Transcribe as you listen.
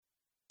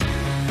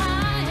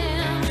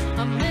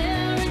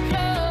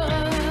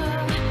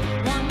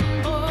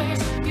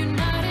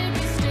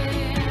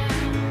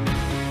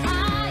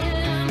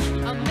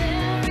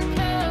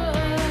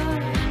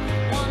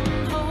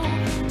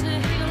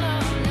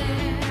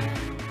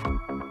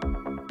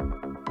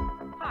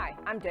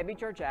I'm Debbie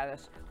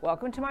Georgatos.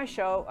 Welcome to my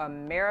show,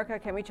 America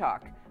Can We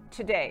Talk?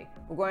 Today,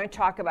 we're going to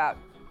talk about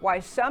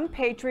why some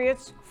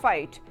patriots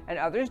fight and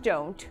others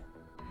don't,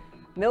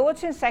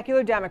 militant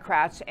secular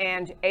Democrats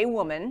and a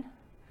woman,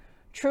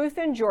 truth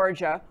in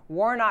Georgia,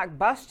 Warnock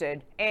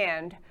busted,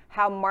 and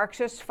how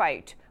Marxists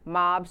fight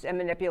mobs and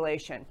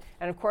manipulation.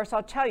 And of course,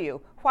 I'll tell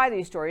you why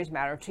these stories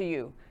matter to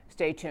you.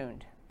 Stay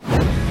tuned.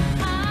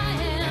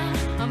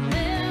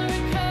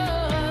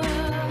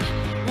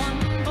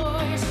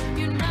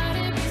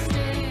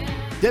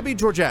 Debbie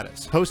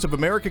Georgatos, host of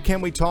America Can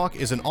We Talk,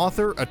 is an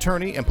author,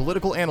 attorney, and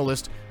political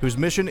analyst whose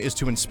mission is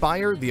to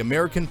inspire the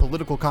American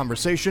political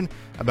conversation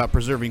about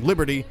preserving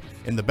liberty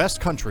in the best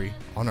country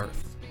on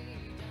earth.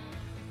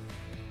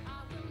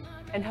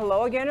 And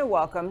hello again and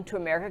welcome to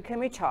America Can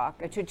We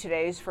Talk and to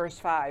today's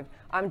First Five.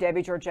 I'm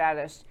Debbie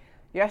Georgatos.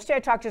 Yesterday I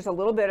talked just a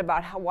little bit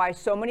about why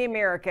so many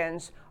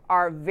Americans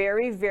are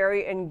very,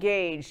 very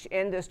engaged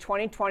in this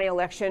 2020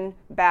 election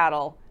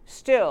battle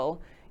still.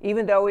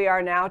 Even though we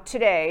are now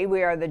today,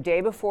 we are the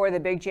day before the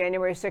big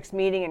January 6th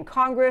meeting in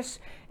Congress,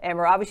 and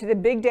we're obviously the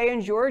big day in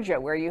Georgia,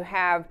 where you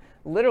have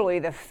literally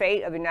the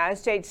fate of the United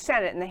States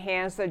Senate in the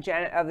hands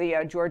of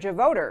the Georgia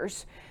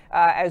voters,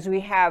 as we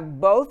have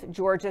both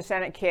Georgia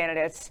Senate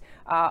candidates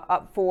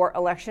up for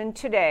election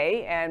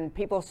today, and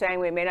people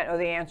saying we may not know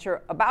the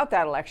answer about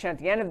that election at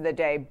the end of the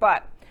day.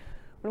 But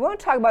what we want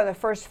to talk about in the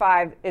first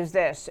five is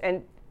this,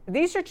 and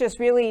these are just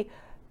really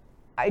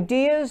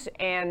ideas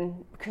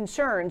and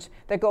concerns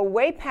that go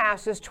way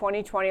past this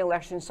 2020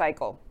 election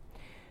cycle.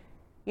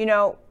 You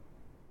know,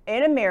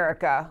 in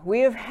America, we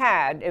have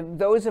had,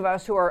 those of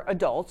us who are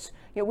adults,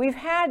 we've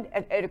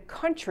had a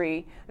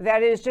country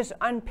that is just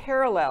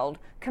unparalleled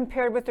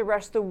compared with the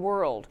rest of the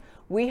world.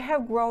 We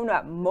have grown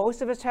up,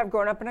 most of us have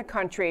grown up in a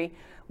country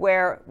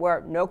where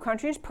no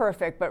country is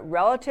perfect, but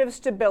relative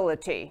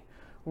stability,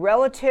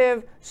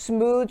 relative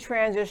smooth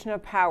transition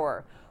of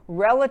power,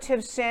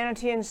 relative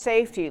sanity and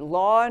safety,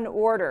 law and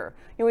order.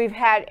 We've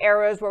had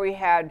eras where we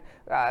had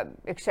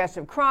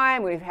excessive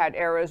crime. We've had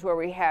eras where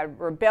we had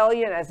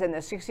rebellion, as in the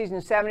 60s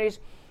and 70s.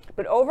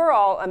 But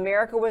overall,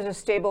 America was a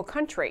stable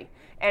country,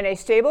 and a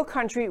stable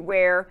country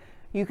where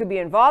you could be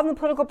involved in the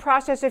political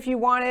process if you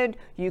wanted.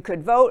 You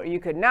could vote or you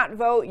could not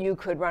vote. You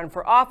could run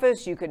for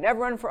office. You could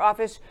never run for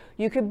office.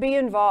 You could be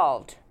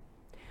involved.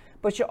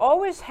 But you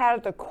always had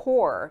at the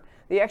core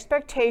the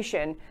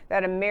expectation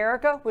that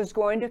America was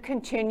going to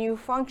continue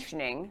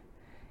functioning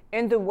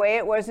in the way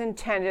it was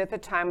intended at the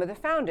time of the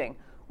founding,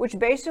 which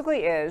basically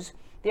is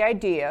the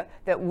idea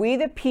that we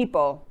the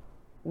people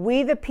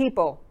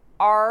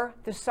are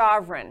the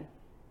sovereign.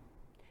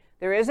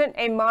 There isn't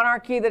a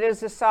monarchy that is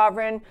the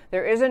sovereign.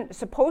 There isn't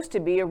supposed to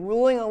be a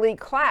ruling elite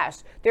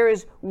class. There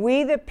is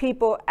we the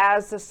people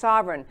as the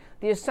sovereign.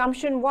 The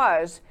assumption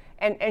was,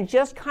 and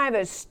just kind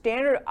of a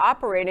standard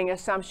operating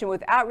assumption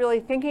without really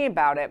thinking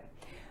about it,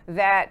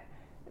 that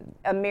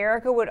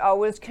America would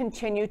always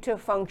continue to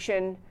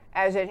function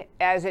as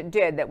it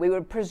did, that we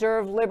would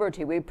preserve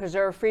liberty, we'd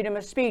preserve freedom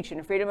of speech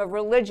and freedom of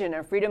religion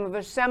and freedom of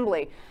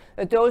assembly,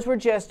 that those were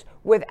just,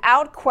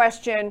 without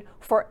question,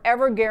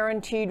 forever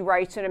guaranteed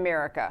rights in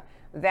America.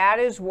 That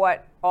is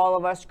what all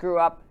of us grew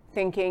up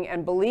thinking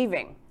and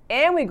believing.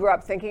 And we grew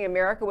up thinking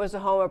America was the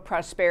home of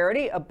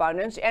prosperity,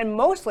 abundance, and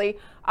mostly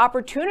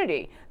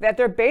opportunity. That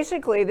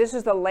this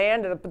is the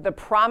land of the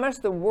promise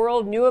the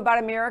world knew about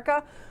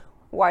America.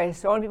 Why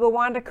so many people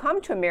wanted to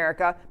come to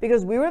America,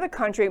 because we were the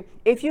country,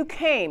 if you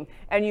came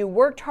and you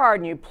worked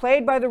hard and you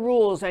played by the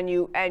rules and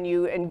you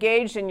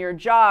engaged in your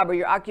job or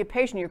your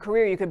occupation, your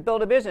career, you could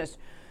build a business,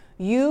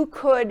 you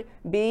could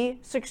be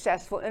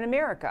successful in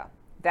America.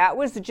 That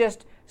was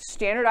just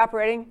standard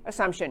operating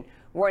assumption.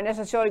 You weren't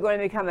necessarily going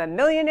to become a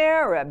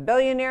millionaire or a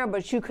billionaire,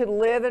 but you could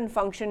live and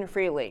function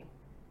freely.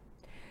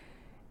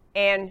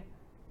 And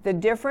the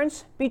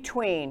difference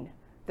between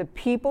the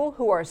people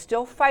who are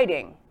still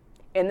fighting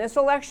in this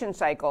election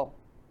cycle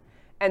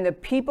and the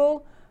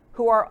people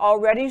who are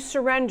already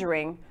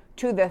surrendering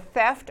to the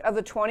theft of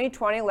the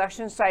 2020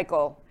 election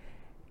cycle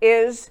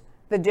is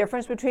the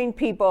difference between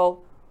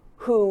people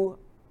who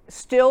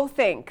still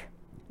think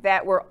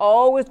that we're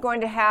always going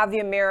to have the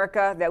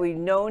America that we've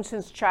known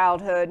since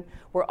childhood.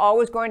 We're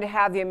always going to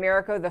have the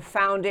America, the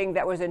founding,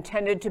 that was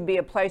intended to be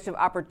a place of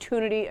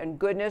opportunity and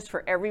goodness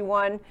for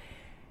everyone,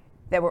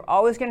 that we're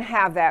always going to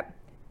have that,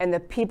 and the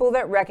people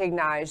that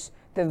recognize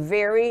the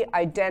very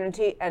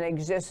identity and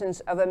existence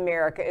of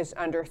America is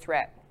under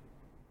threat.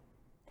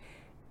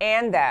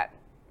 And that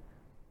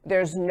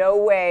there's no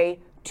way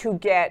to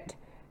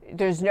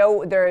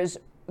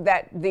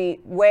that the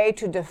way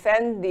to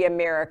defend the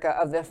America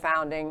of the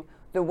founding,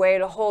 the way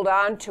to hold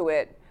on to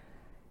it,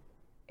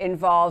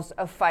 involves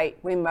a fight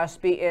we must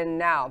be in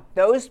now.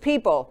 Those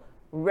people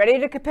ready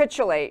to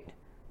capitulate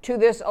to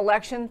this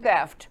election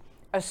theft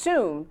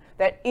assume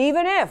that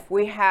even if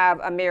we have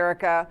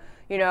America,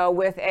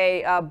 with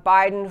a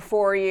Biden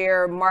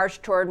 4-year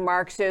march toward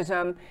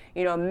Marxism,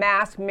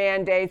 mask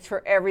mandates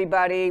for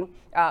everybody,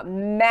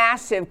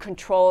 massive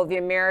control of the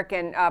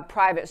American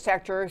private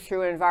sector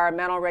through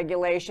environmental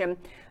regulation,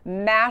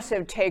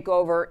 massive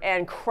takeover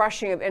and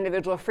crushing of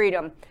individual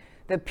freedom.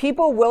 The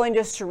people willing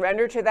to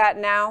surrender to that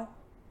now,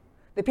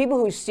 the people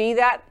who see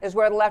that is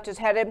where the left is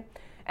headed,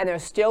 and they're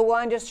still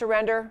willing to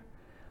surrender,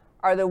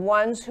 are the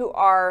ones who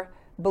are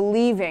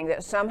believing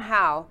that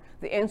somehow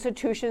the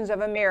institutions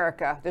of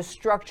America, the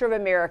structure of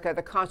America,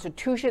 the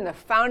Constitution, the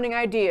founding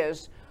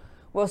ideas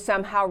will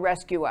somehow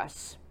rescue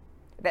us.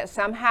 That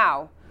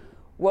somehow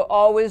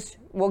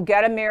we'll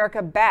get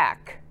America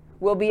back.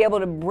 We'll be able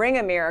to bring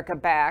America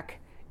back,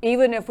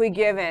 even if we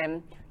give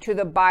in to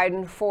the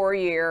Biden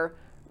 4-year,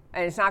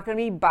 and it's not going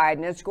to be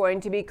Biden, it's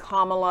going to be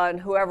Kamala and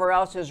whoever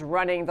else is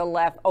running the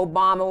left.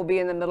 Obama will be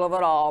in the middle of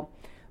it all.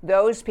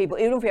 Those people,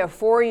 even if we have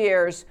 4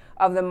 years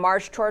of the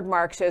march toward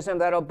Marxism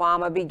that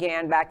Obama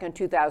began back in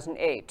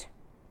 2008,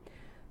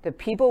 the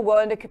people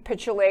willing to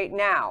capitulate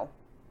now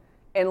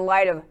in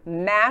light of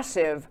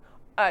massive,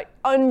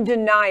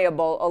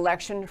 undeniable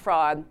election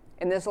fraud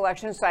in this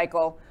election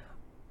cycle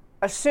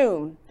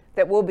assume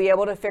that we'll be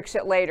able to fix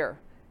it later.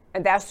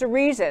 And that's the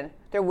reason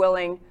they're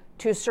willing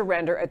to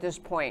surrender at this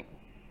point.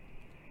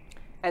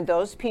 And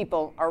those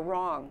people are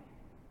wrong.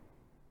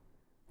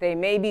 They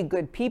may be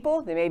good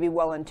people, they may be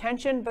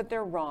well-intentioned, but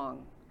they're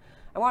wrong.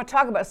 I want to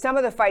talk about some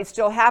of the fights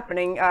still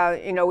happening.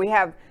 We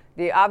have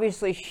the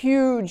obviously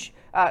huge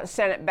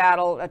Senate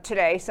battle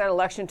today, Senate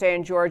election day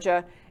in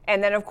Georgia,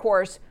 and then, of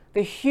course,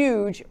 the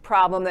huge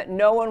problem that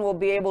no one will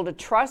be able to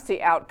trust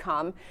the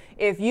outcome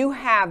if you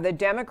have the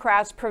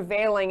Democrats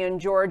prevailing in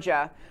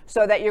Georgia,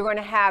 so that you're going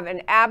to have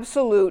an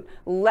absolute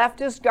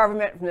leftist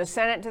government from the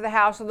Senate to the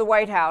House to the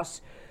White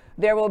House.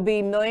 There will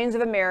be millions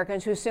of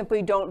Americans who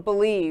simply don't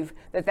believe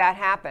that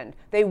happened.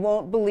 They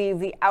won't believe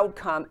the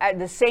outcome.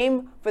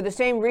 For the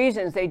same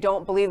reasons they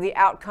don't believe the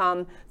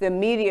outcome the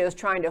media is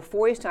trying to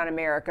foist on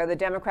America, the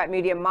Democrat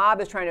media mob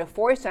is trying to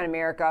foist on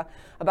America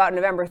about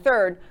November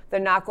 3rd,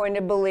 they're not going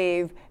to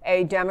believe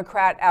a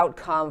Democrat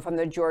outcome from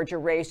the Georgia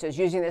races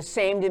using the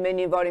same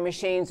Dominion voting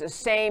machines, the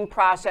same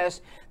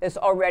process that's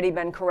already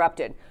been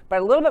corrupted.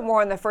 But a little bit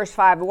more in the first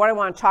 5, but what I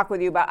want to talk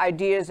with you about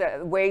ideas,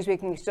 ways we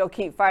can still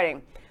keep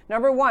fighting.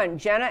 Number one,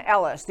 Jenna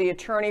Ellis,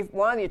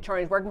 one of the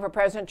attorneys working for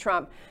President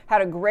Trump,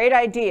 had a great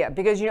idea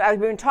because, as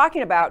we've been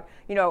talking about,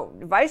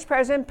 Vice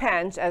President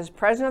Pence, as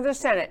president of the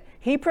Senate,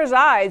 he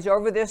presides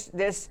over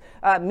this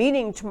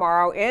meeting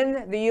tomorrow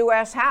in the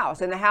U.S.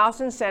 House. In the House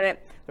and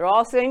Senate, they're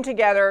all sitting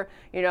together.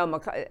 We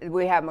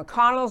have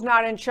McConnell's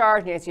not in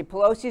charge, Nancy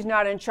Pelosi's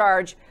not in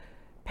charge,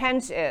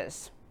 Pence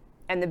is.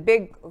 And the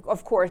big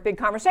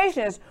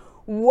conversation is,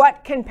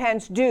 what can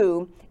Pence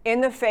do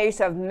in the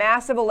face of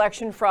massive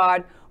election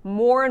fraud,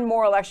 more and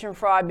more election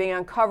fraud being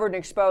uncovered and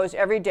exposed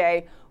every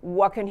day?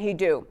 What can he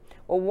do?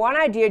 Well, one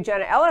idea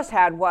Jenna Ellis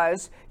had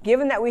was,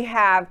 given that we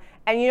have,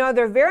 and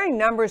there are varying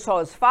numbers, so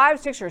it's 5,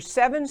 6, or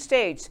 7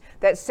 states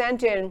that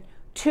sent in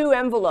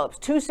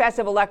 2 sets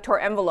of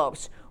electoral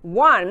envelopes.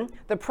 One,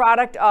 the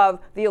product of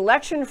the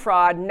election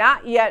fraud,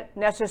 not yet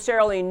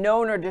necessarily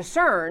known or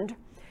discerned,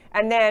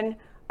 and then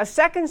a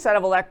second set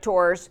of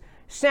electors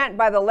sent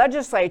by the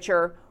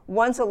legislature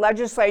once the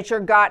legislature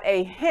got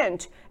a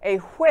hint, a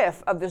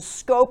whiff of the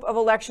scope of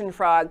election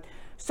fraud.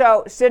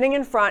 So sitting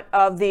in front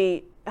of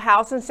the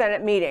House and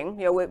Senate meeting,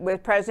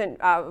 with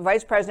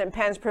Vice President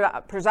Pence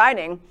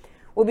presiding,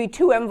 will be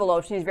 2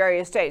 envelopes in these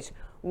various states.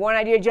 One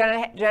idea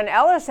Jen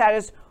Ellis had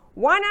is,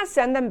 why not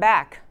send them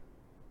back?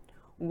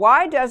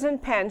 Why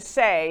doesn't Pence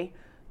say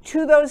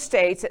to those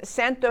states that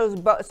sent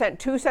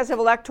 2 sets of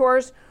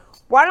electors,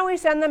 why don't we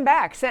send them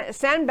back?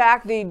 Send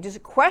back the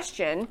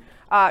question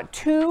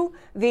to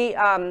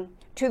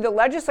the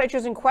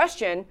legislatures in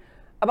question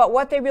about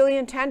what they really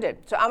intended.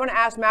 So I'm going to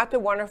ask Matt the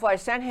Wonderful. I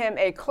sent him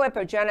a clip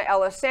of Jenna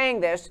Ellis saying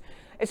this.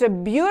 It's a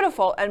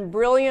beautiful and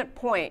brilliant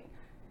point,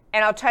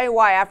 and I'll tell you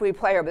why after we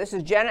play her. But this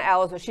is Jenna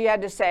Ellis, what she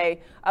had to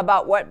say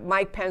about what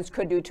Mike Pence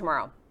could do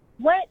tomorrow.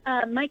 What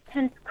Mike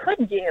Pence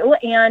could do,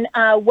 and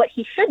what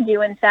he should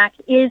do, in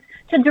fact, is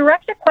to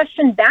direct a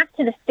question back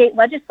to the state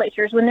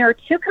legislatures when there are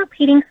 2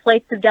 competing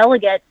slates of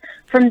delegates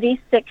from these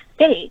 6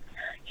 states.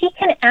 He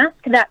can ask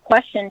that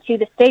question to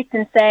the states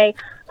and say,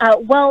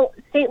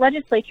 state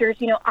legislatures,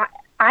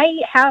 I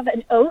have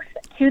an oath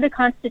to the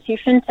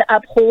Constitution to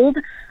uphold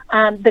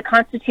the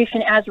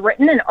Constitution as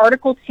written, and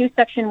Article 2,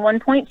 Section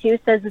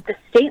 1.2 says that the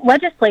state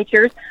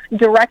legislatures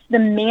direct the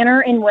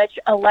manner in which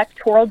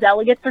electoral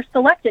delegates are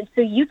selected.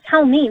 So you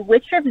tell me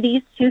which of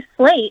these 2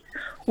 slates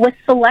was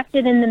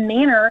selected in the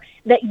manner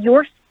that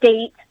your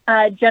state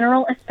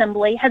General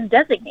Assembly has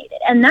designated.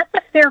 And that's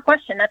a fair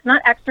question. That's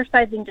not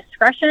exercising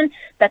discretion.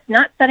 That's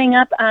not setting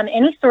up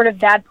any sort of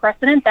bad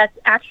precedent. That's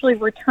actually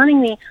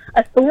returning the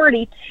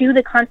authority to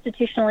the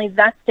constitutionally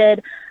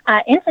vested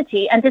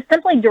entity. And to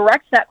simply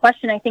direct that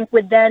question, I think,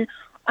 would then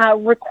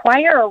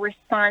require a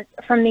response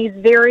from these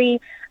very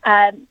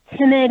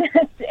timid,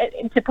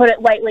 to put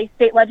it lightly,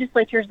 state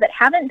legislatures that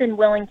haven't been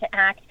willing to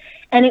act.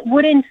 And it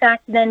would, in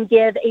fact, then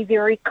give a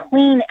very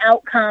clean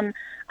outcome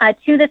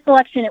to this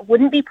election. It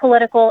wouldn't be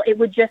political. It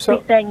would just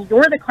be saying,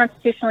 you're the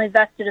constitutionally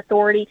vested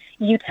authority.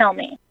 You tell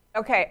me.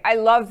 Okay, I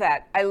love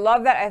that. I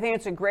love that. I think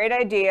it's a great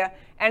idea.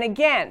 And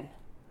again,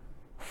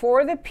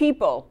 for the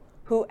people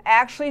who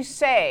actually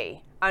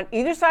say on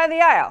either side of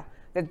the aisle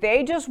that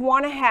they just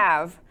want to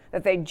have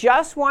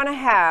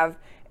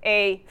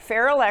a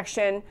fair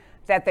election,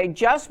 that they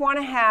just want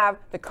to have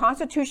the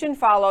Constitution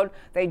followed,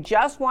 they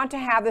just want to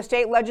have the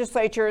state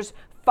legislatures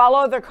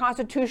follow their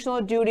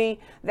constitutional duty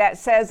that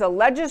says the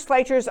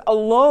legislatures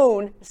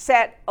alone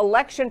set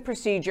election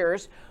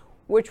procedures,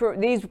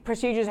 these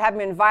procedures have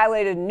been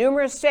violated in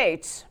numerous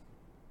states.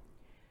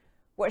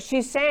 What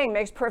she's saying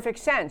makes perfect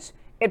sense.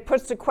 It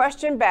puts the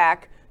question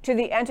back to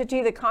the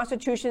entity the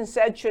Constitution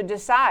said should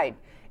decide.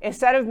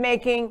 Instead of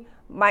making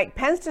Mike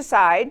Pence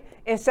decide,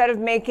 instead of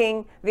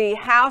making the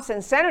House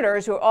and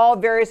senators, who all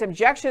various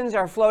objections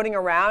are floating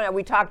around, and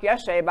we talked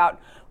yesterday about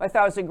what I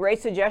thought was a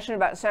great suggestion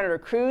about Senator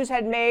Cruz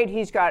had made.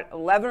 He's got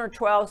 11 or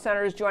 12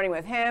 senators joining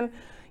with him.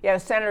 You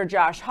have Senator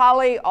Josh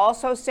Hawley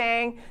also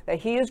saying that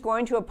he is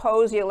going to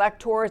oppose the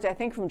electors, I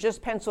think from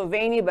just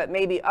Pennsylvania, but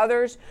maybe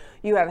others.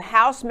 You have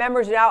House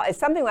members now, it's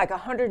something like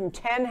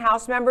 110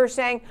 House members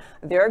saying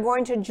they're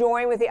going to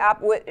join with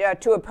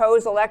to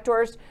oppose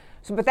electors.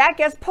 So, but that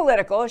gets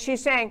political.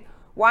 She's saying,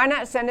 why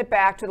not send it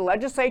back to the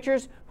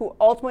legislatures who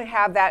ultimately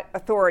have that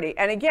authority?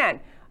 And again,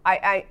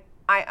 I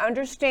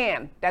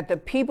understand that the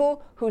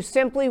people who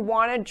simply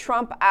wanted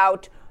Trump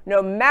out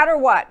no matter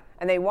what,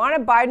 and they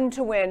wanted Biden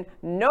to win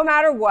no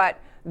matter what,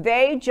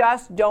 they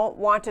just don't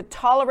want to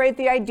tolerate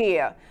the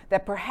idea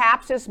that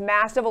perhaps this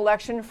massive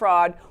election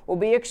fraud will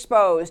be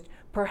exposed.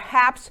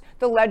 Perhaps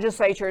the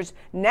legislatures,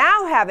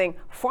 now having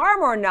far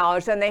more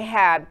knowledge than they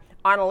had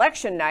on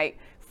election night,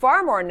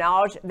 far more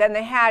knowledge than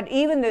they had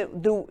even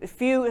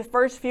the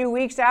first few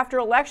weeks after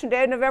Election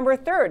Day, November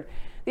 3rd.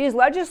 These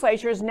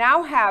legislatures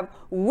now have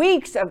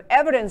weeks of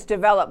evidence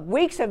developed,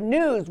 weeks of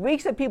news,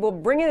 weeks of people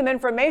bringing them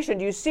information.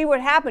 Do you see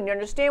what happened? Do you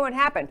understand what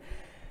happened?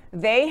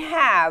 They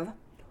have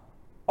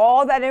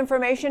all that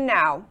information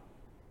now,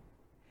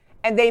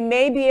 and they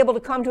may be able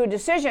to come to a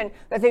decision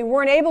that they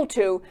weren't able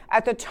to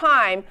at the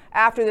time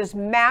after this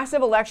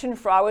massive election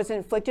fraud was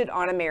inflicted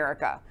on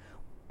America.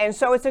 And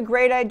so it's a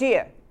great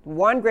idea.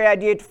 One great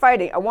idea to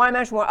fighting. I want to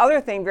mention one other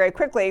thing very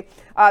quickly.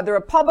 The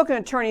Republican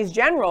attorneys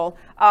general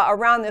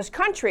around this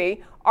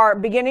country are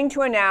beginning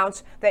to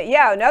announce that,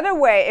 another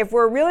way, if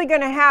we're really going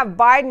to have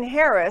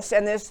Biden-Harris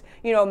and this,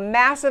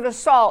 massive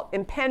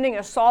impending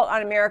assault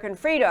on American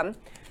freedom,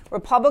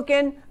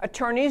 Republican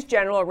attorneys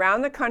general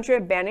around the country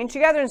are banding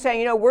together and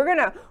saying,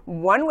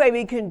 one way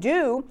we can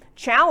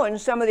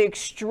challenge some of the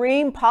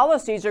extreme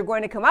policies they're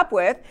going to come up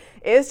with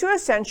is to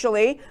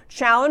essentially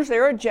challenge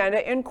their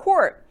agenda in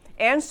court.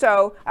 And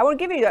so I want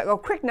to give you a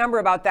quick number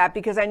about that,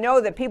 because I know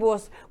that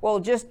people will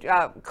just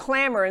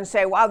clamor and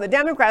say, wow, the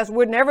Democrats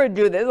would never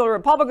do this. The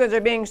Republicans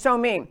are being so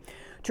mean.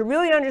 To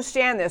really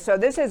understand this, so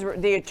this is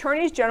the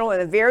attorneys general in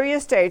the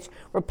various states,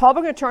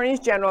 Republican attorneys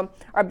general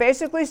are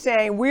basically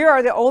saying we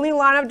are the only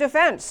line of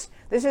defense.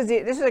 This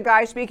is a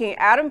guy speaking,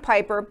 Adam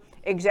Piper,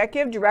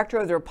 executive director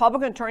of the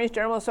Republican Attorneys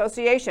General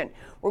Association.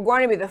 We're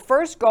going to be the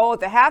first goal at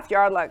the half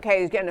yard, like,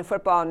 hey, he's getting a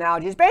football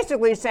analogy. He's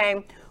basically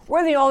saying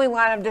we're the only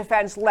line of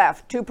defense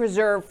left to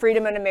preserve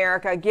freedom in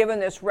America,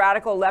 given this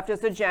radical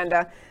leftist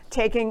agenda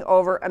taking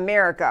over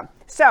America.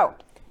 So,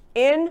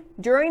 I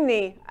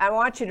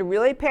want you to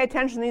really pay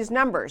attention to these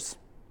numbers.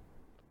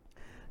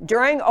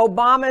 During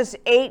Obama's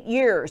 8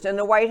 years in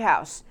the White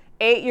House,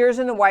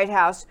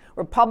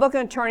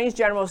 Republican attorneys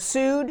general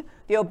sued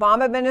the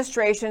Obama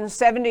administration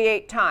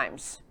 78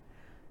 times.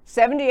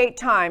 78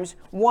 times,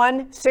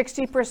 won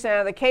 60%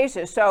 of the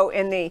cases. So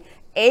in the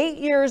 8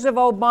 years of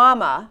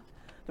Obama,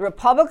 the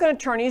Republican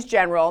attorneys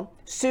general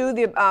sued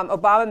the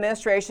Obama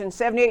administration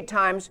 78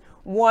 times,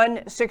 won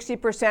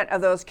 60%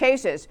 of those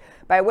cases.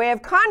 By way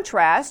of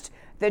contrast,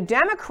 the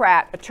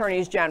Democrat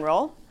attorneys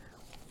general,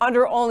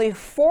 under only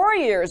 4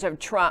 years of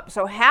Trump,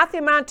 so half the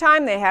amount of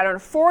time they had under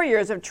 4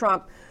 years of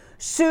Trump,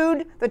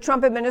 sued the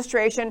Trump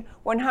administration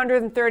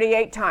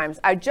 138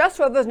 times. I just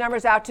wrote those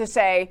numbers out to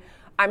say,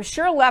 I'm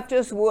sure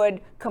leftists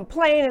would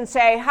complain and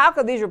say, how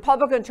could these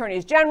Republican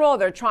attorneys general,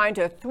 they're trying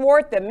to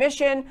thwart the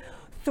mission,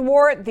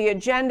 thwart the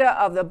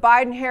agenda of the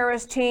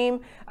Biden-Harris team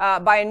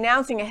by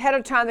announcing ahead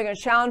of time they're going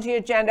to challenge the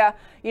agenda.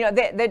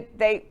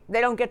 They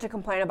don't get to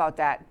complain about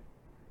that.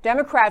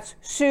 Democrats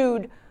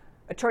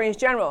attorneys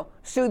general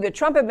sued the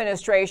Trump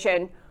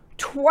administration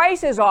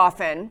twice as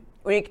often,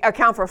 when you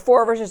account for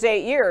 4 versus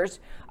 8 years,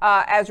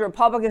 as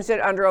Republicans did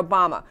under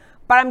Obama.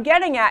 But I'm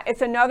getting at,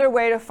 it's another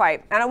way to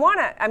fight. And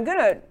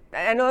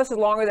I know this is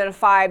longer than a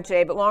 5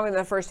 today, but longer than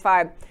the first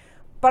 5.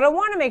 But I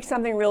want to make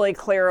something really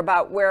clear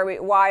about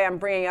why I'm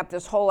bringing up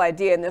this whole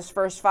idea in this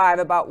first 5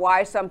 about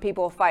why some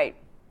people fight.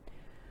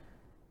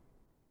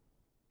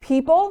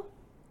 People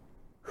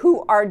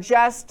who are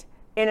just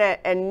in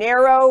a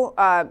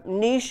narrow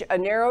niche, a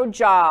narrow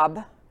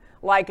job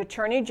like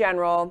Attorney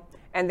General,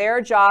 and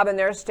their job in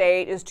their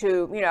state is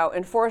to,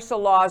 enforce the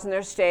laws in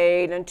their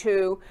state, and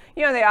to,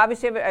 they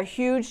obviously have a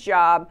huge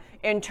job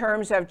in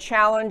terms of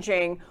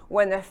challenging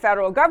when the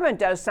federal government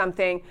does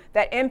something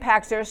that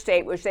impacts their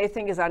state, which they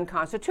think is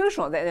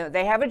unconstitutional.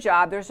 They have a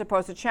job, they're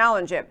supposed to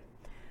challenge it.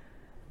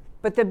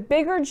 But the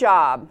bigger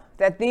job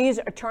that these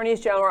attorneys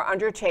general are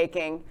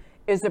undertaking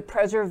is the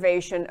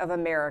preservation of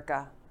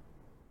America.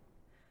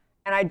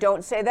 And I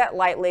don't say that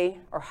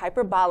lightly or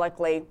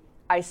hyperbolically.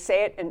 I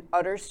say it in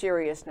utter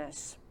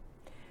seriousness.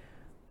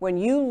 When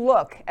you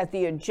look at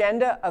the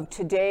agenda of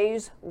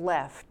today's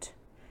left,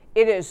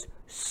 it is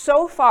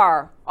so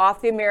far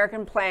off the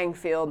American playing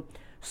field,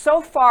 so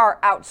far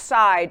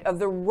outside of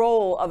the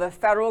role of a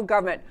federal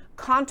government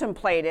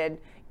contemplated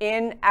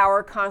in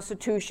our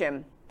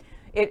Constitution.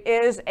 It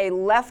is a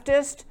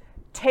leftist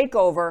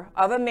takeover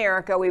of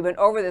America. We've been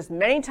over this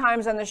many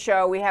times on the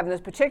show. We have in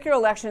this particular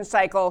election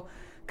cycle,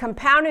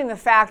 compounding the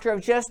factor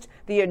of just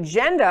the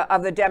agenda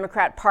of the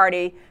Democrat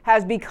Party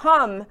has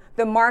become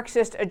the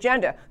Marxist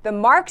agenda. The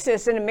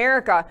Marxists in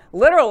America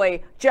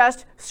literally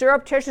just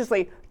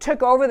surreptitiously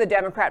took over the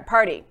Democrat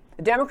Party.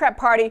 The Democrat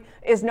Party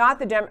is not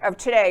of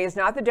today, is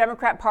not the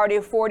Democrat Party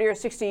of 40 or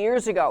 60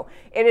 years ago.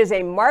 It is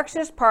a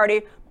Marxist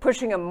party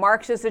pushing a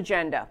Marxist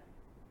agenda.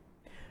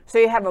 So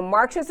you have a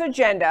Marxist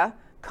agenda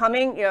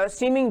coming,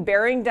 seeming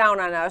bearing down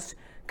on us,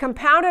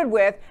 compounded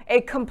with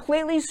a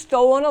completely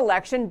stolen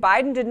election.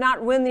 Biden did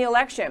not win the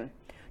election.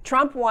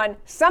 Trump won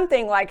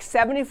something like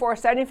 74,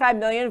 75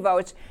 million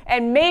votes,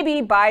 and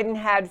maybe Biden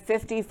had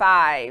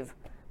 55.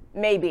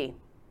 Maybe.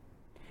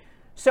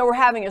 So we're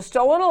having a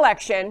stolen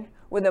election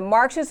with a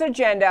Marxist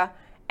agenda,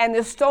 and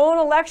the stolen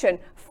election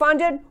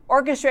funded,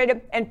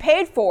 orchestrated, and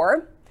paid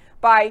for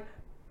by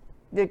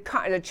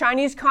the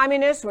Chinese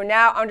communists. We're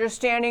now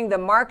understanding the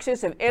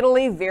Marxists of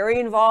Italy, very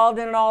involved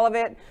in all of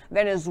it,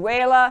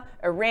 Venezuela,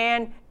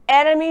 Iran,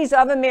 enemies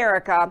of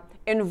America,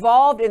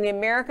 involved in the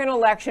American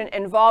election,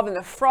 involved in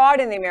the fraud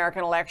in the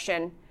American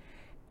election.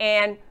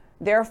 And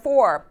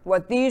therefore,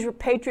 what these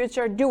Patriots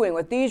are doing,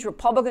 what these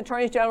Republican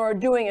attorneys general are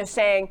doing is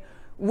saying,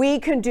 we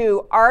can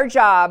do our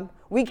job.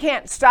 We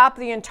can't stop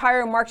the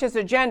entire Marxist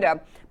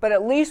agenda, but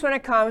at least when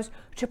it comes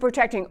to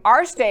protecting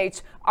our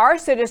states, our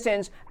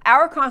citizens,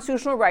 our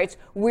constitutional rights,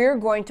 we're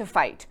going to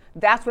fight.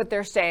 That's what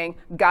they're saying.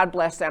 God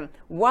bless them.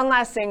 One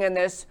last thing in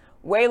this,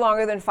 way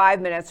longer than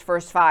 5 minutes,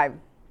 first 5.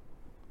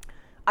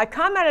 I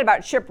commented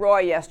about Chip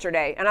Roy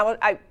yesterday, and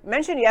I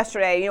mentioned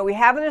yesterday, we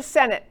have in the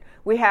Senate,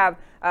 we have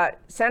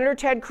Senator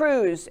Ted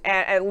Cruz,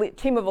 and a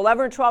team of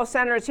 11 or 12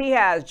 senators he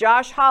has,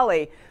 Josh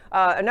Hawley,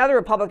 another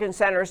Republican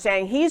senator,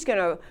 saying he's going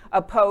to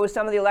oppose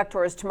some of the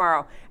electors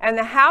tomorrow. And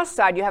the House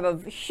side, you have a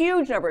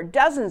huge number,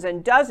 dozens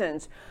and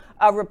dozens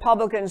of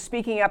Republicans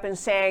speaking up and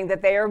saying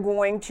that they are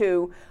going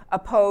to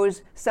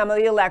oppose some of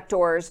the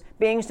electors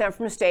being sent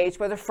from states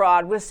where the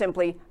fraud was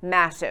simply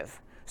massive.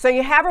 So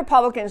you have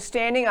Republicans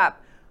standing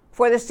up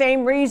for the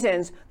same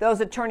reasons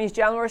those attorneys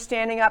general are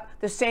standing up,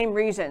 the same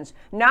reasons.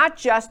 Not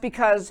just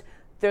because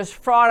there's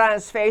fraud on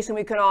his face and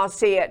we can all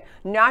see it,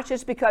 not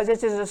just because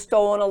this is a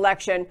stolen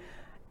election,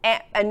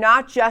 and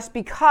not just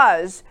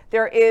because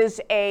there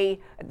is a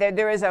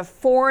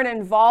foreign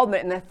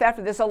involvement in the theft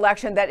of this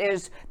election that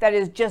is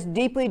just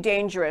deeply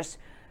dangerous,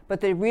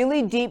 but the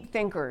really deep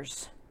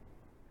thinkers,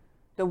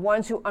 the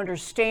ones who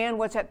understand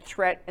what's at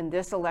threat in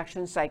this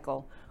election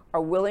cycle,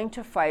 are willing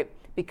to fight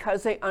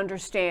because they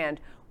understand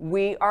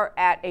we are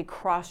at a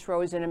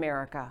crossroads in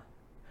America.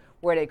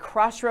 We're at a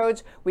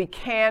crossroads. We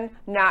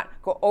cannot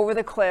go over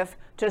the cliff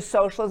to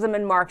socialism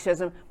and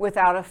Marxism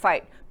without a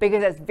fight,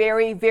 because it's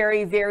very,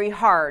 very, very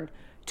hard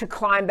to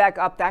climb back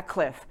up that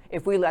cliff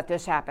if we let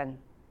this happen.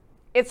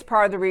 It's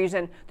part of the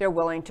reason they're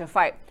willing to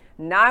fight.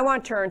 Now I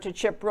want to turn to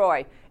Chip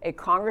Roy, a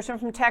congressman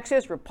from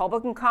Texas,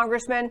 Republican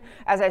congressman.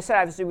 As I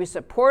said, we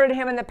supported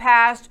him in the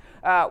past.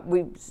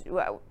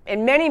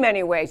 In many,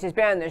 many ways. He's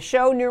been on the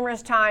show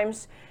numerous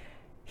times.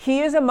 He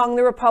is among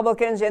the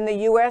Republicans in the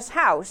U.S.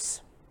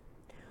 House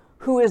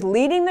who is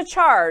leading the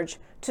charge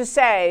to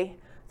say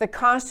the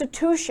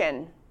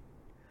Constitution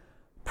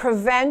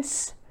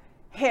prevents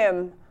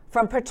him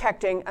from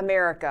protecting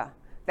America.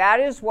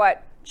 That is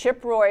what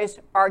Chip Roy's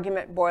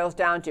argument boils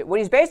down to. What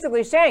he's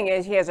basically saying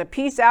is he has a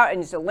piece out,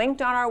 and it's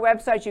linked on our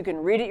website. You can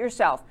read it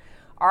yourself.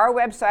 Our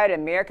website,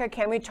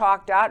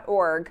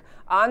 americacanwetalk.org,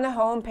 on the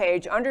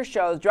homepage, under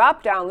shows,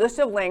 drop down list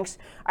of links.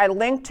 I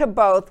linked to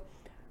both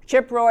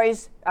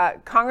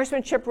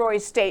Congressman Chip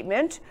Roy's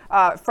statement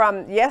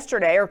from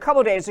yesterday or a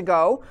couple days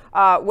ago,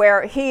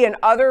 where he and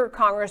other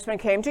congressmen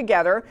came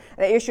together.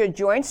 They issued a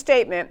joint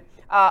statement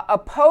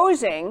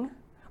opposing,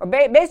 or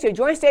basically a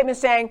joint statement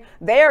saying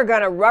they are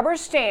going to rubber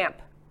stamp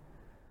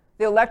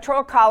the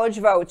Electoral College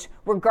votes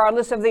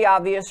regardless of the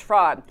obvious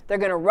fraud. They're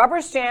going to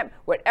rubber stamp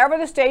whatever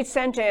the states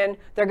sent in.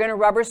 They're going to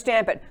rubber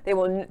stamp it.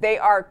 They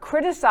are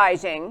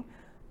criticizing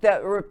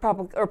the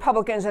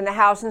Republicans in the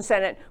House and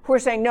Senate who are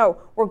saying, no,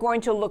 we're going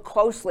to look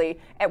closely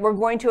and we're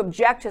going to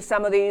object to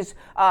some of these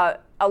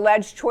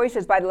alleged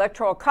choices by the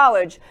Electoral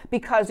College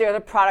because they're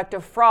the product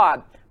of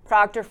fraud,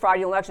 product of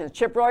fraudulent elections.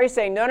 Chip Roy is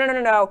saying,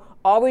 no.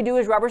 All we do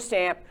is rubber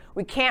stamp.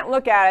 We can't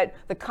look at it.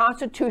 The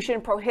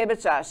Constitution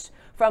prohibits us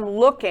from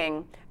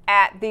looking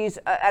at the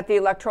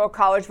Electoral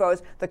College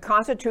votes. The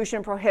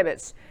Constitution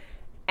prohibits.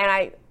 And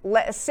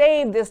I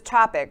saved this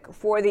topic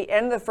for the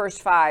end of the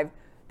first five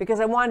because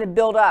I wanted to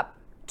build up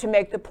to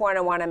make the point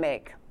I want to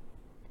make.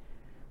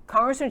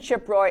 Congressman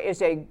Chip Roy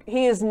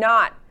he is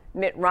not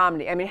Mitt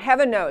Romney. I mean,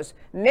 heaven knows,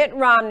 Mitt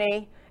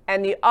Romney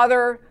and the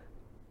other,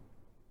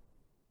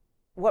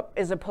 what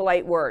is a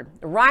polite word?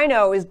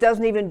 Rhino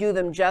doesn't even do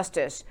them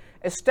justice.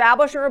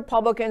 Establishment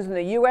Republicans in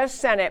the U.S.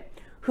 Senate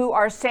who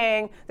are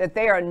saying that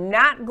they are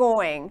not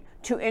going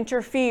to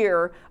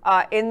interfere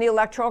in the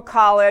Electoral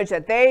College,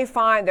 that they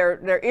find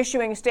they're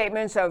issuing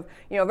statements of,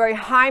 very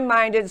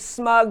high-minded,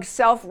 smug,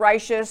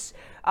 self-righteous,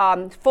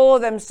 full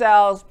of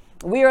themselves.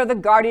 We are the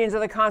guardians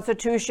of the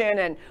Constitution,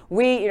 and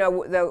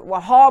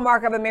the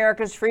hallmark of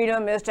America's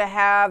freedom is to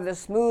have the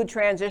smooth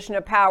transition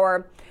of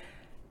power,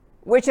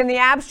 which in the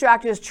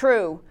abstract is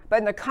true, but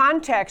in the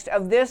context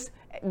of this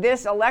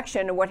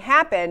election and what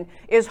happened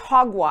is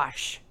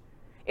hogwash.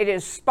 It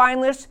is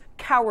spineless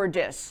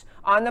cowardice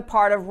on the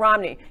part of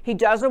Romney. He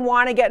doesn't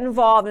want to get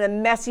involved in a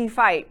messy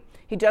fight.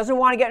 He doesn't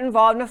want to get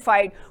involved in a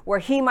fight where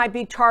he might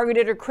be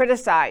targeted or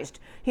criticized.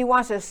 He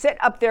wants to sit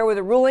up there with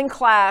the ruling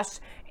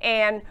class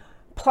and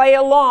play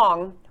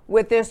along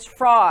with this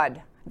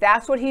fraud.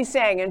 That's what he's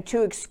saying. And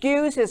to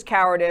excuse his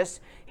cowardice,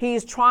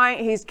 he's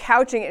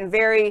couching it in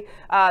very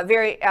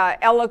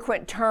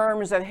eloquent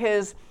terms of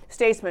his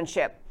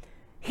statesmanship.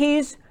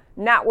 He's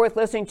not worth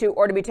listening to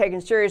or to be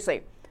taken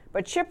seriously.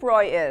 But Chip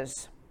Roy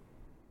is.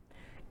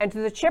 And to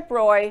the Chip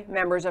Roy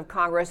members of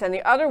Congress and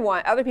the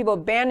other people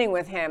banding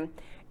with him,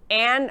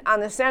 and on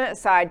the Senate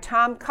side,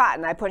 Tom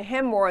Cotton, I put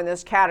him more in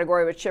this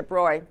category with Chip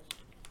Roy.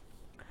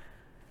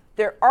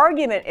 Their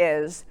argument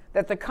is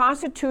that the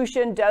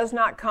Constitution does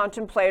not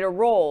contemplate a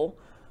role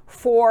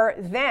for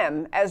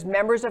them as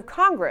members of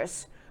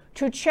Congress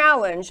to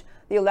challenge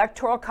the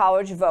Electoral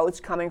College votes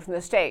coming from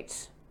the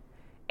states.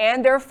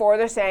 And therefore,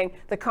 they're saying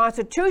the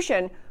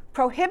Constitution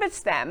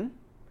prohibits them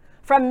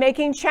from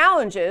making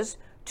challenges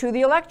to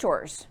the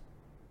electors.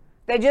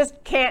 They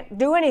just can't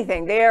do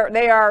anything.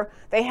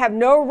 They have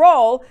no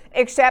role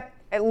except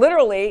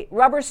literally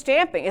rubber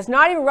stamping. It's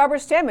not even rubber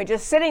stamping,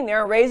 just sitting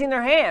there and raising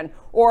their hand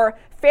or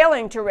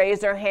failing to raise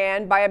their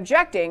hand by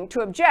object,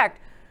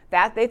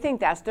 that they think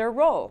that's their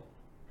role.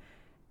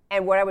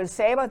 And what I would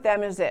say about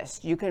them is this: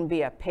 you can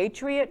be a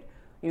patriot,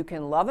 you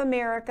can love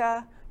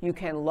America, you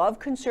can love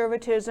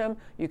conservatism,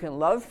 you can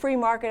love free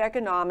market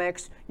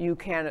economics, you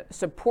can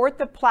support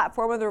the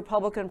platform of the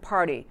Republican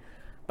Party.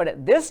 But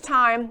at this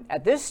time,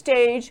 at this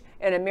stage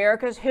in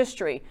America's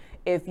history,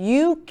 if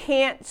you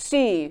can't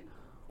see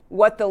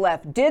what the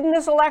left did in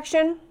this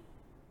election,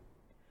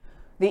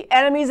 the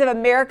enemies of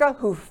America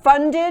who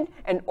funded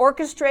and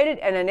orchestrated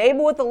and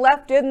enabled what the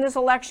left did in this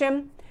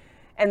election,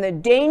 and the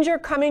danger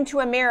coming to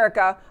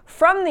America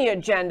from the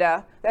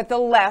agenda that the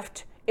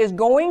left is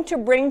going to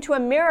bring to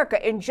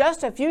America in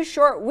just a few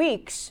short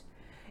weeks,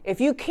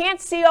 if you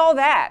can't see all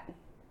that,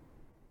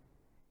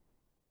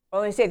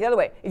 well, let me say it the other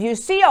way. If you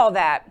see all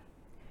that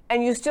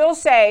and you still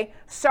say,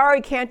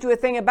 sorry, can't do a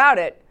thing about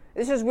it,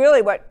 this is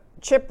really what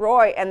Chip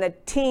Roy and the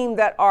team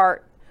that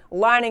are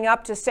lining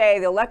up to say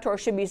the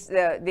electors should be,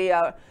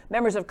 the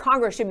members of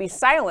Congress should be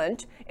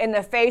silent in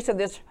the face of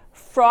this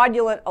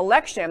fraudulent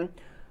election.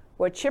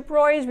 What Chip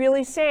Roy is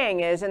really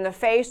saying is, in the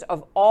face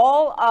of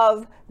all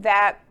of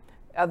that,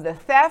 of the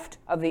theft,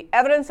 of the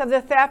evidence of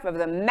the theft, of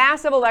the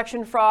massive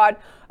election fraud,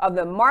 of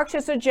the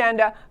Marxist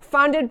agenda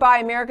funded by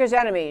America's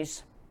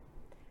enemies,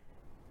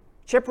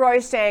 Chip Roy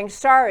is saying,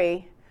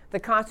 sorry, the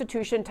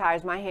Constitution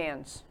ties my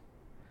hands.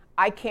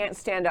 I can't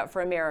stand up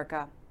for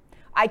America.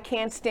 I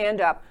can't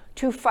stand up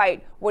to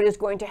fight what is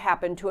going to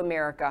happen to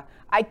America.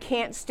 I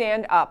can't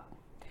stand up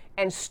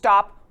and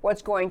stop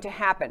what's going to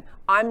happen.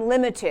 I'm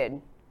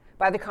limited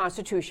by the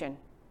Constitution.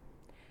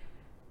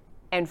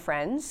 And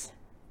friends,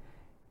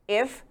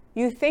 if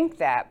you think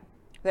that,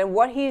 then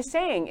what he's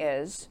saying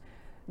is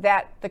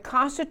that the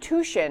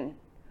Constitution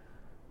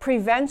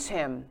prevents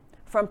him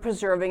from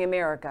preserving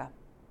America.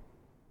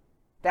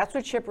 That's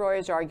what Chip Roy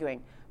is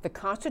arguing. The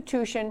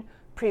Constitution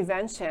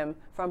prevents him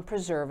from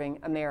preserving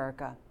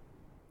America.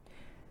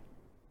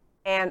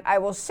 And I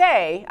will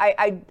say,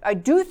 I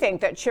do think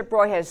that Chip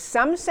Roy has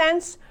some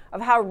sense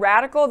of how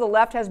radical the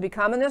left has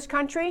become in this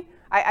country.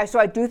 So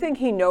I do think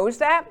he knows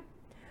that.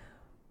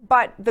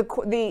 But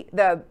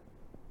the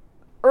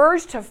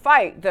urge to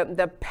fight,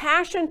 the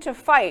passion to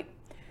fight,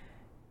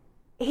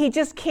 he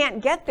just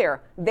can't get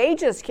there.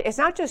 It's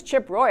not just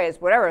Chip Roy,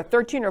 it's whatever,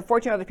 13 or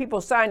 14 other people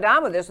signed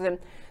on with this with him.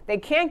 They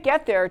can't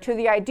get there to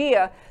the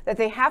idea that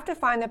they have to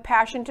find the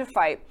passion to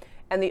fight.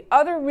 And the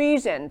other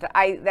reason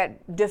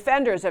that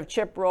defenders of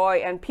Chip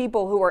Roy and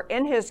people who are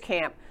in his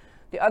camp,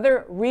 the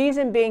other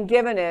reason being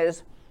given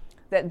is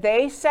that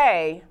they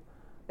say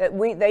that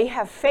they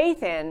have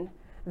faith in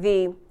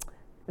the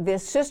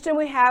system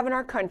we have in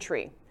our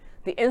country,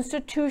 the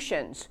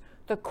institutions,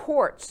 the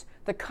courts,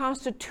 the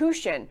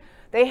Constitution.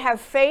 They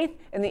have faith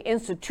in the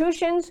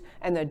institutions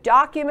and the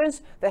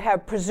documents that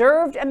have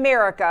preserved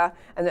America,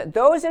 and that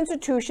those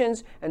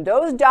institutions and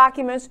those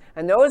documents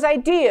and those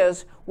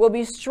ideas will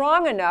be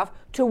strong enough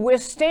to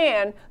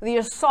withstand the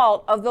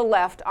assault of the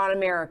left on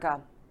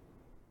America.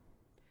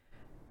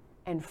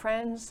 And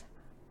friends,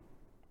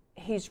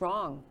 he's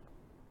wrong.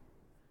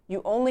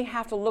 You only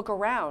have to look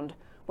around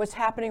what's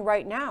happening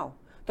right now.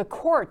 The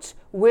courts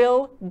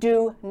will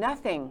do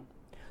nothing.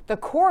 The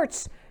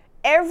courts,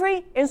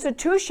 every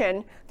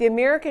institution the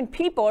American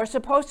people are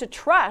supposed to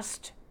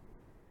trust,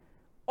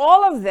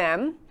 all of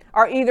them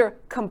are either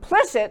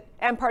complicit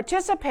and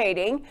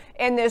participating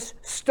in this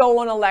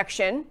stolen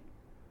election,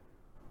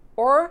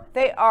 or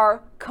they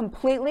are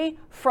completely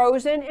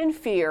frozen in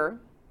fear,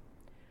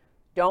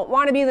 don't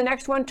want to be the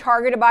next one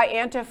targeted by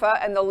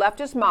Antifa and the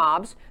leftist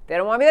mobs. They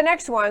don't want to be the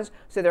next ones,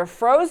 so they're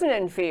frozen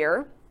in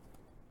fear.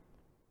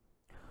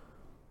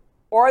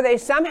 Or they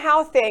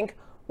somehow think,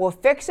 we'll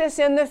fix this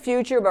in the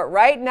future, but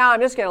right now I'm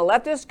just going to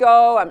let this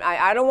go.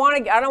 I don't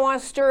want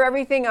to stir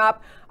everything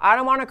up. I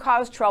don't want to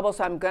cause trouble,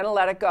 so I'm going to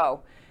let it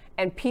go.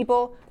 And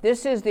people,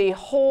 this is the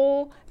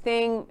whole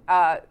thing,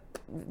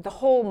 the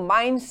whole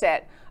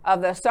mindset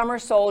of the summer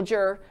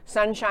soldier,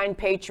 sunshine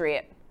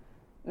patriot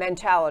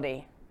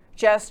mentality.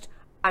 Just,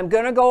 I'm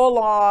going to go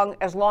along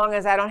as long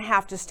as I don't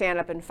have to stand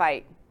up and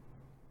fight.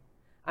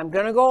 I'm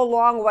going to go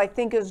along with what I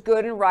think is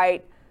good and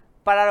right,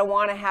 but I don't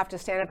want to have to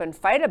stand up and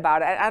fight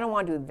about it. I don't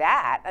want to do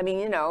that. I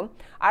mean,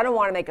 I don't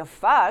want to make a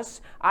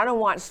fuss. I don't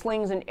want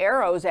slings and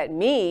arrows at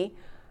me.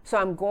 So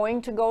I'm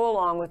going to go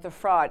along with the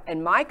fraud.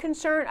 And my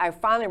concern, I'm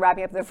finally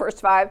wrapping up the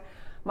first 5,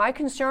 my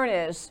concern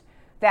is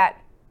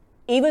that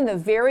even the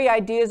very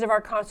ideas of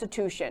our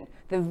Constitution,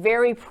 the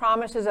very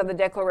promises of the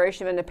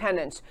Declaration of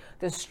Independence,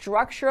 the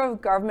structure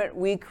of government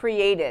we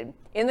created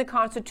in the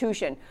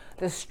Constitution,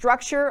 the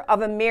structure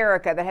of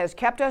America that has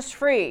kept us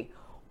free,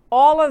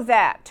 all of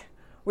that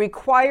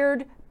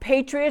required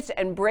patriots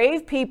and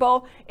brave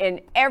people in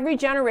every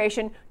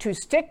generation to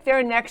stick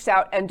their necks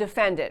out and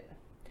defend it.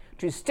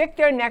 To stick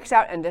their necks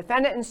out and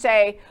defend it and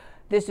say,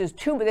 this is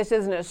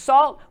an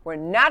assault, we're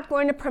not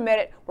going to permit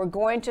it, we're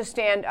going to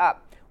stand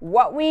up.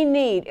 What we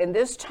need in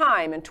this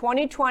time in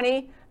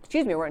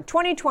we're in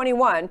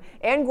 2021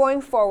 and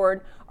going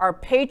forward are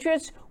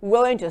patriots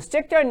willing to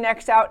stick their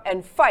necks out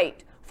and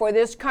fight for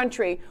this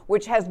country,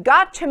 which has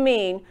got to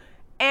mean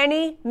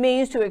any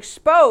means to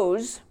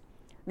expose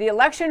the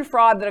election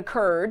fraud that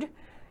occurred,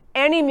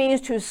 any means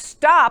to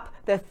stop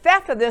the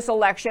theft of this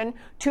election,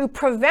 to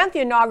prevent the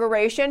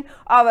inauguration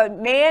of a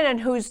man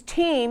and whose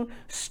team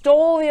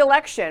stole the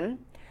election.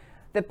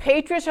 The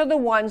patriots are the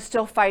ones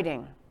still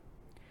fighting.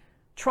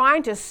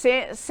 Trying to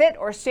sit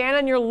or stand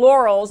on your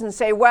laurels and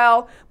say,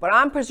 well, but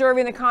I'm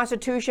preserving the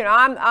Constitution,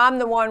 I'm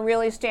the one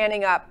really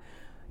standing up.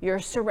 You're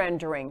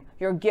surrendering.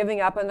 You're giving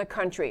up on the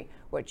country.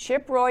 What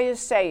Chip Roy is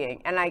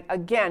saying, and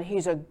again,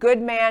 he's a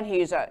good man.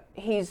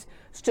 He's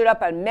stood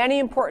up on many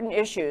important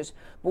issues.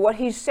 But what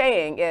he's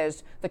saying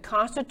is the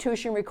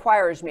Constitution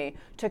requires me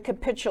to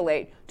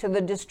capitulate to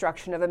the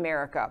destruction of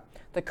America.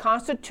 The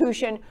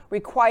Constitution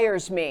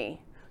requires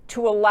me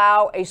to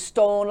allow a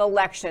stolen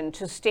election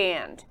to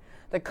stand.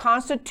 The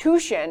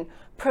Constitution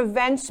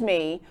prevents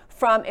me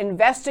from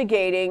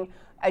investigating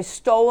a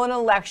stolen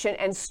election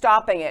and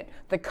stopping it.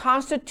 The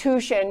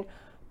Constitution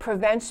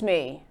prevents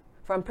me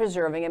from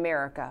preserving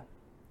America.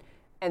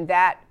 And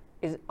that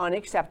is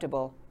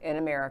unacceptable in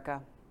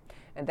America.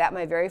 And that,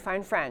 my very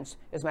fine friends,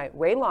 is my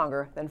way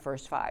longer than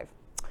first 5.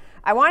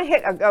 I want to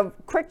hit a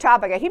quick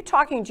topic. I keep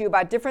talking to you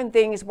about different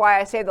things, why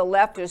I say the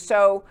left is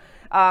so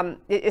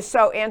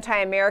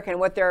anti-American,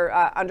 what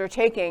they're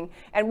undertaking.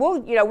 And we're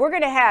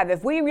going to have,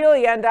 if we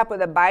really end up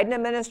with a Biden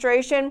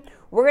administration,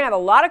 we're going to have a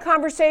lot of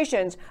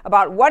conversations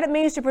about what it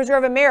means to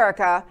preserve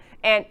America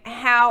and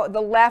how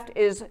the left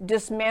is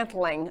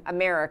dismantling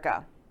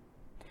America.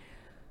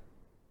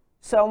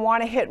 So I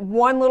want to hit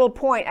one little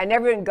point. I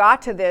never even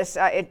got to this.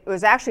 It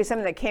was actually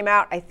something that came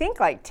out, I think,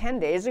 like 10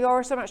 days ago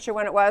or so. I'm not sure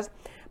when it was.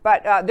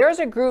 But there's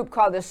a group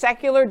called the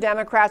Secular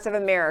Democrats of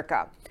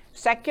America.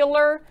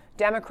 Secular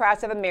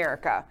Democrats of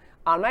America.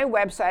 On my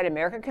website,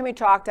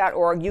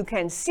 americacanwetalk.org, you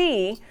can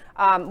see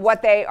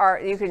what they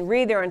are. You can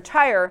read their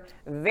entire,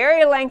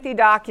 very lengthy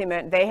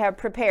document they have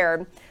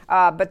prepared.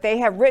 But they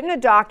have written a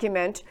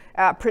document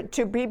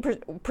to be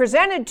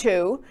presented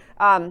to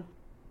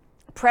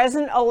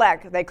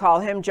President-elect, they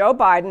call him, Joe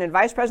Biden, and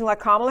Vice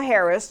President-elect Kamala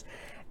Harris.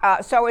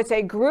 So it's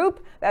a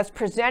group that's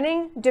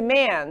presenting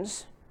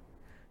demands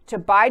to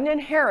Biden and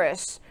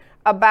Harris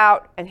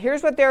about, and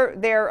here's what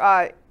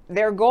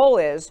their goal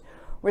is: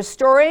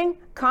 restoring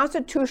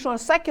constitutional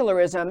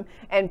secularism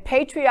and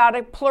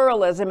patriotic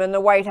pluralism in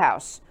the White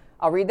House.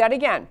 I'll read that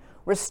again.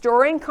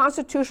 Restoring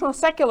constitutional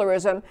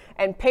secularism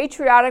and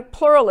patriotic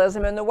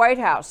pluralism in the White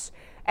House.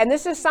 And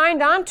this is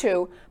signed on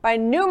to by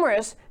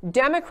numerous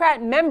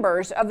Democrat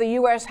members of the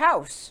U.S.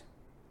 House.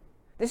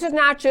 This is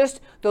not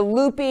just the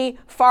loopy,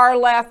 far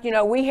left,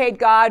 we hate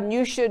God and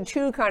you should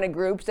too kind of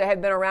groups that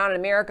have been around in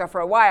America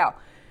for a while.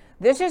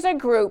 This is a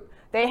group,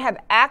 they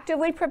have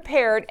actively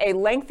prepared a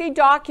lengthy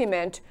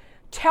document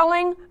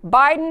telling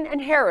Biden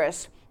and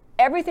Harris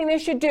everything they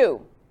should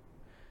do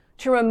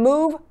to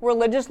remove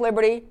religious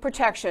liberty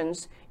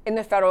protections in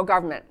the federal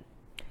government.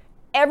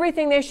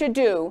 Everything they should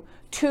do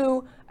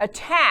to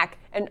attack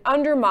and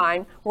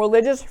undermine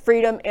religious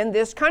freedom in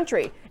this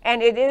country.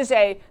 And it is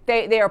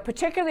they are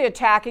particularly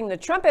attacking the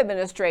Trump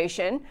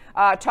administration,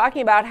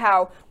 talking about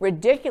how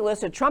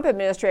ridiculous the Trump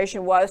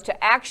administration was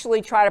to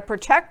actually try to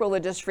protect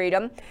religious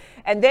freedom.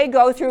 And they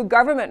go through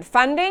government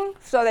funding.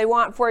 So they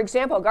want, for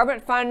example,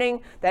 government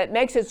funding that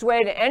makes its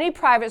way to any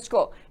private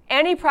school.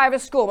 Any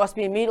private school must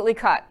be immediately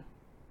cut.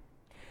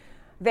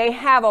 They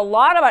have a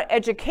lot about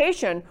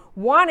education,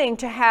 wanting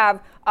to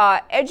have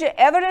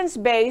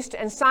evidence-based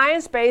and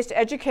science-based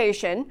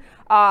education.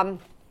 And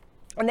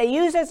they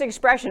use this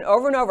expression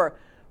over and over,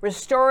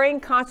 restoring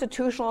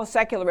constitutional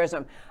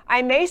secularism.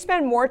 I may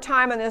spend more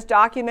time on this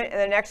document in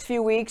the next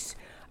few weeks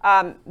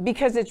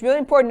because it's really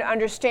important to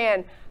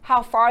understand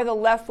how far the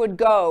left would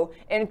go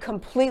in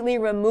completely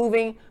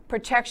removing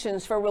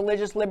protections for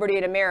religious liberty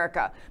in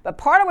America. But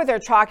part of what they're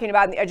talking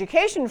about in the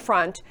education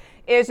front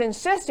is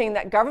insisting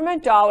that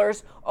government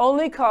dollars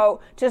only go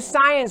to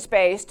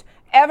science-based,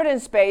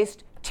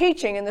 evidence-based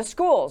teaching in the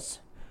schools.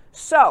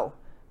 So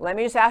let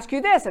me just ask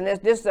you this, and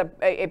this is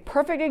a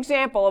perfect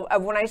example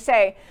of when I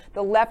say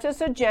the leftist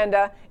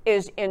agenda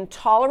is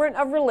intolerant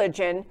of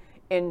religion,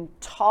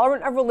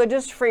 intolerant of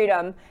religious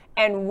freedom,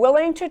 and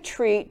willing to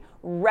treat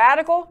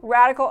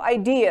radical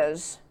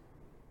ideas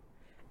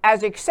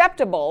as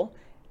acceptable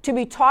to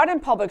be taught in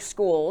public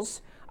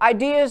schools,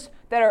 ideas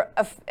that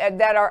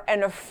are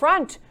an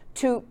affront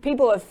to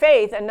people of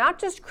faith, and not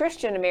just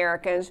Christian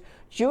Americans,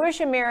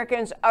 Jewish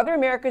Americans, other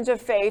Americans of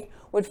faith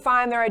would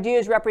find their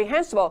ideas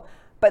reprehensible,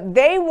 but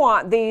they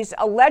want these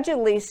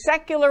allegedly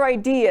secular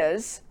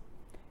ideas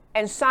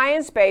and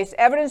science-based,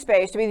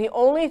 evidence-based to be the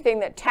only thing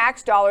that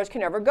tax dollars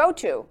can ever go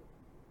to.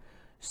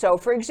 So,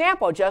 for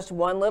example, just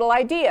one little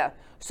idea.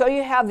 So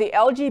you have the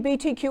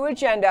LGBTQ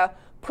agenda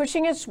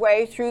pushing its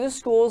way through the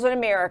schools in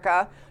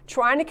America,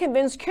 trying to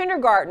convince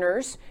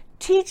kindergartners,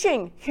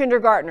 teaching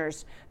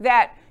kindergartners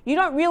that you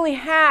don't really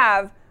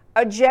have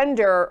a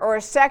gender or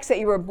a sex that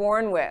you were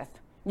born with.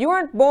 You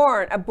weren't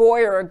born a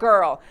boy or a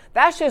girl.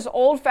 That's just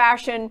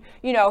old-fashioned,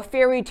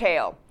 fairy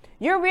tale.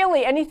 You're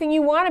really anything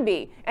you want to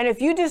be. And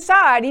if you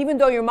decide, even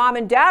though your mom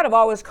and dad have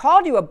always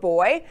called you a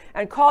boy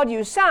and called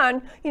you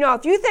son,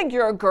 if you think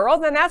you're a girl,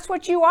 then that's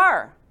what you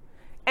are.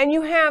 And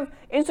you have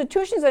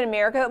institutions in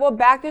America that will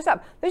back this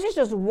up. This is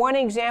just one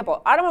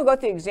example. I don't want to go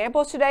through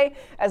examples today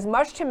as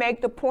much to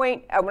make the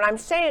point when I'm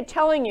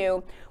telling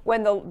you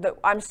when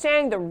I'm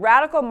saying the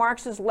radical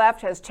Marxist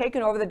left has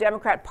taken over the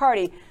Democrat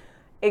Party.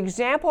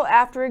 Example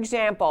after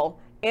example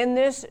in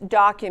this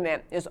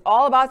document is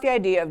all about the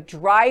idea of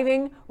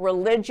driving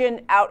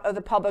religion out of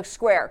the public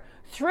square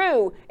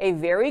through a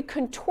very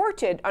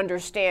contorted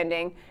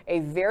understanding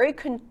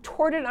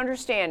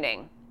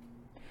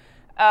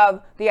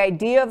of the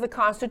idea of the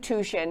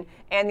Constitution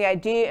and the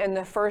idea in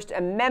the First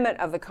Amendment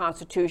of the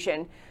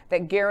Constitution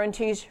that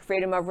guarantees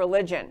freedom of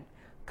religion.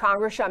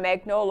 Congress shall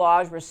make no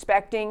laws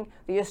respecting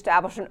the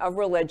establishment of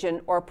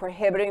religion or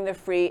prohibiting the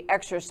free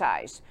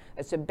exercise.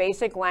 That's the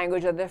basic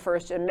language of the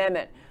First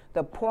Amendment.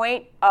 The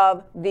point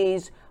of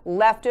these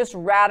leftist,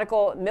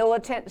 radical,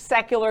 militant,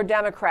 secular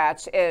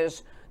Democrats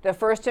is the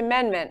First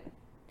Amendment,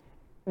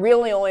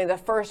 really only the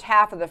first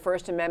half of the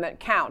First Amendment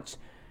counts.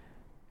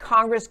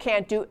 Congress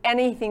can't do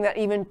anything that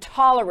even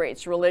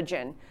tolerates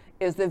religion,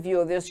 is the view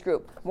of this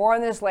group. More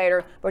on this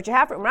later, but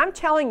when I'm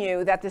telling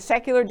you that the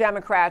secular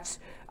Democrats,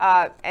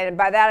 and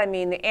by that I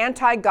mean the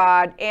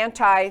anti-God,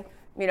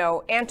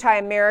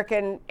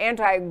 anti-American,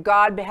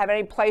 anti-God have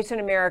any place in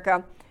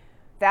America,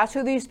 that's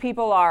who these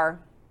people are.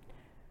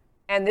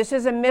 And this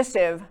is a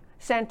missive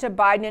sent to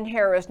Biden and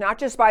Harris, not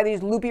just by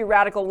these loopy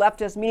radical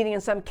leftists meeting in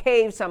some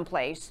cave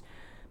someplace,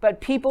 but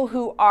people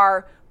who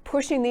are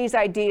pushing these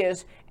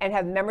ideas and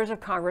have members of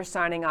Congress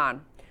signing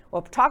on.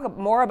 We'll talk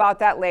more about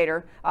that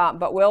later,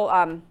 but we'll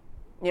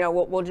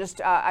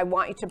just, I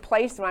want you to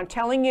place when I'm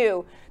telling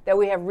you that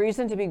we have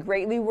reason to be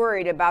greatly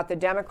worried about the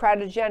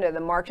Democrat agenda, the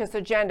Marxist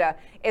agenda.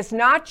 It's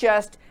not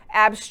just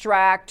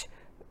abstract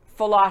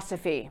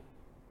philosophy.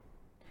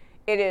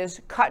 It is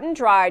cut and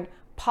dried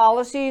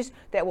policies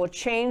that will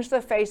change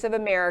the face of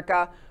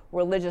America,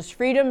 religious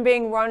freedom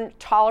being run,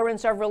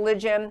 tolerance of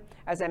religion,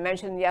 as I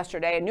mentioned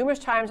yesterday and numerous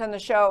times on the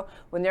show,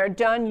 when they're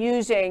done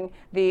using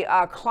the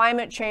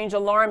climate change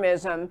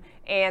alarmism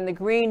and the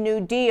Green New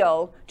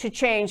Deal to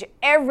change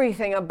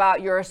everything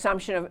about your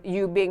assumption of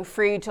you being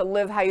free to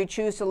live how you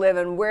choose to live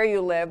and where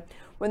you live,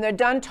 when they're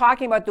done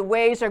talking about the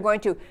ways they're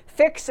going to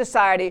fix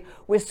society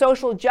with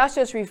social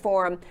justice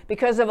reform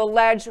because of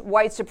alleged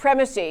white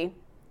supremacy,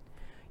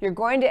 you're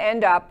going to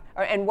end up,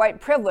 and white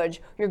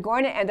privilege, you're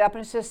going to end up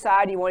in a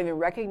society you won't even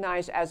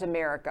recognize as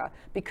America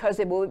because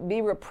it will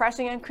be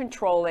repressing and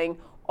controlling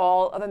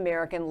all of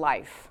American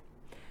life.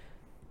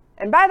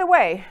 And by the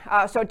way,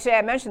 so today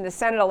I mentioned the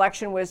Senate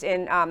election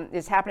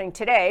is happening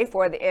today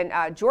in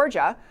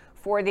Georgia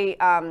for the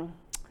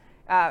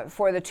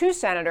two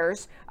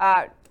senators.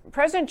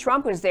 President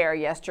Trump was there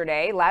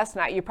last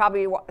night.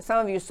 Some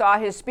of you saw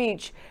his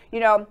speech.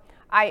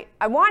 I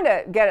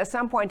wanted to get at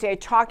some point today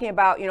talking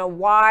about,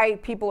 why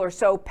people are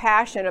so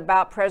passionate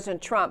about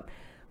President Trump.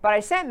 But I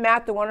sent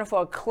Matt the Wonderful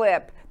a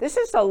clip. This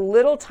is a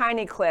little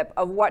tiny clip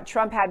of what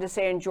Trump had to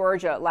say in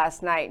Georgia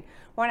last night.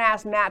 I want to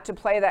ask Matt to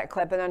play that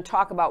clip and then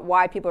talk about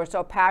why people are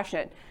so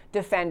passionate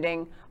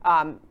defending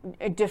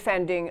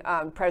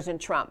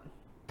President Trump.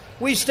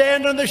 We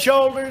stand on the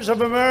shoulders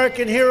of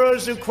American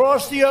heroes who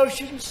crossed the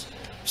oceans,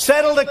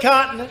 settled the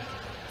continent,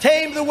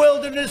 tamed the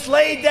wilderness,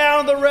 laid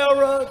down the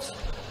railroads,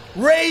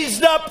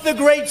 raised up the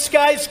great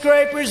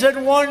skyscrapers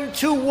and won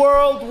 2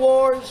 world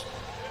wars,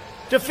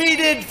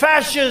 defeated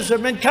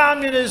fascism and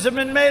communism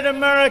and made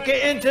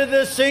America into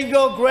the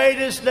single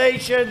greatest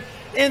nation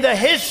in the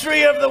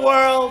history of the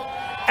world,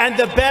 and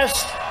the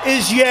best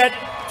is yet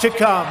to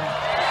come.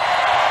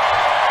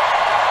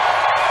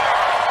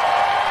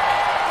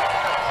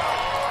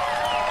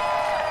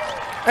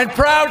 And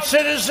proud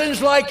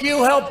citizens like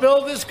you helped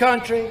build this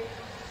country,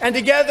 and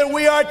together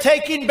we are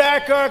taking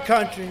back our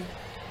country.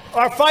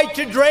 Our fight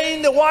to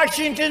drain the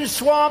Washington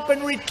swamp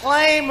and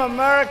reclaim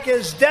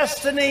America's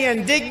destiny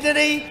and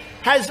dignity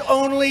has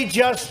only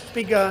just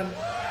begun.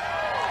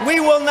 We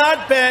will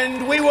not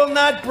bend, we will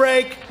not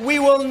break, we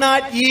will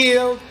not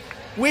yield.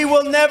 We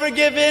will never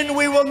give in,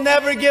 we will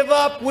never give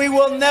up, we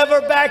will never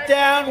back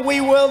down,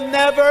 we will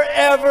never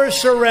ever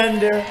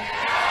surrender.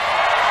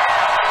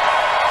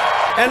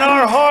 And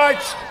our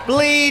hearts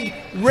bleed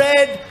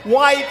red,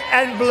 white,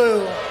 and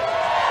blue.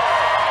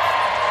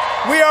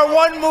 We are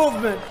one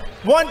movement,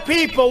 one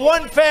people,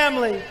 one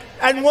family,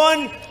 and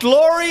one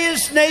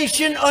glorious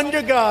nation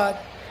under God.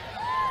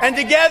 And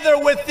together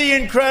with the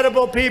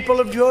incredible people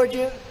of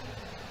Georgia,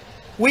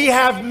 we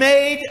have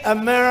made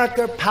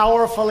America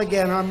powerful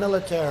again, our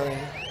military.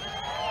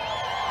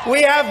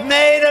 We have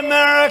made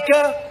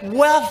America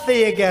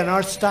wealthy again,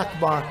 our stock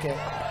market.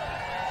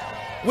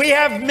 We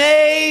have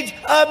made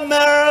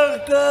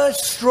America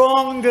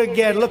strong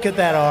again. Look at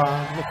that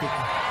arm. Look at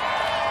that.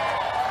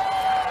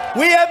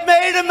 We have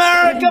made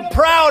America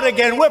proud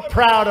again. We're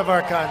proud of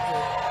our country.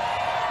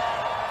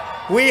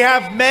 We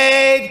have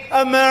made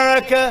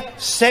America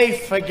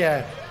safe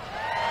again.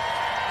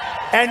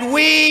 And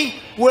we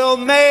will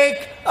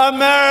make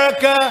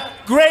America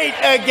great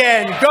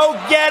again. Go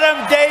get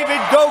them, David.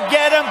 Go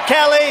get them,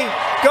 Kelly.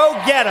 Go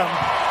get them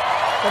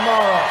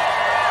tomorrow.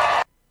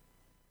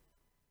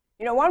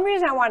 One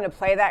reason I wanted to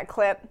play that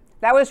clip,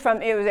 it was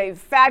a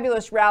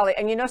fabulous rally.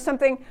 And you know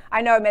something?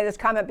 I know I made this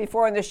comment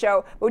before in the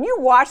show, but when you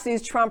watch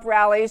these Trump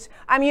rallies,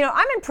 I'm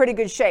in pretty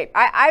good shape.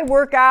 I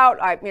work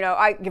out,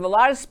 I give a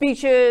lot of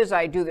speeches,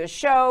 I do this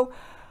show.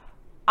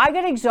 I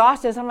get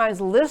exhausted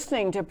sometimes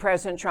listening to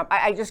President Trump.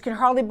 I just can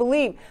hardly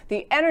believe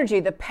the energy,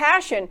 the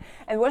passion.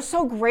 And what's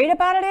so great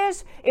about it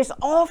is, it's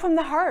all from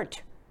the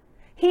heart.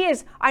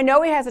 I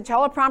know he has a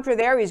teleprompter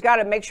there. He's got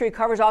to make sure he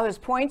covers all his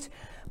points.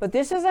 But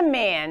this is a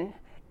man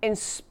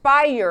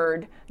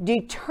inspired,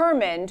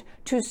 determined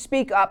to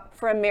speak up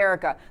for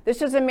America.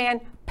 This is a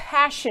man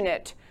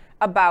passionate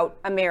about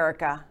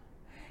America.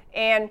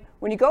 And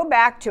when you go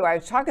back to, I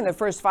was talking the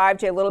first 5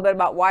 today a little bit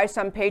about why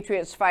some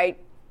patriots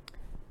fight.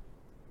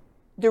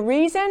 The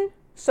reason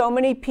so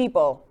many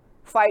people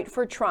fight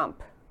for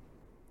Trump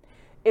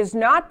is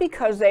not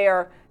because they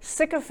are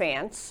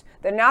sycophants,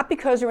 they're not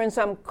because they're in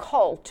some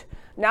cult,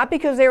 not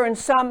because they're in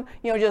some,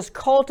 just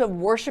cult of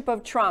worship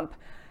of Trump.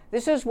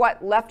 This is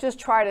what leftists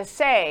try to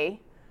say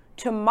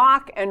to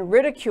mock and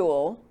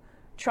ridicule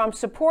Trump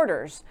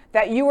supporters,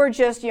 that you are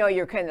just,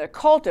 you're kind of the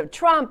cult of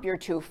Trump, you're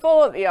too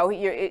full of,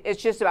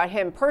 it's just about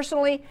him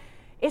personally.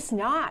 It's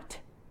not.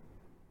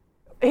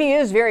 He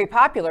is very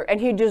popular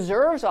and he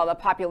deserves all the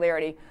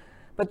popularity.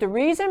 But the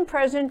reason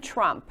President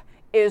Trump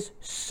is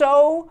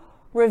so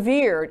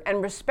revered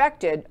and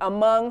respected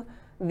among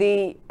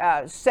the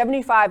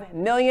 75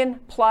 million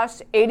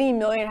plus 80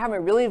 million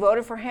haven't really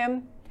voted for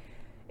him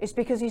is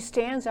because he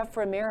stands up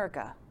for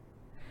America.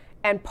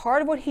 And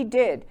part of what he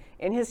did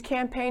in his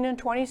campaign in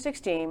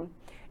 2016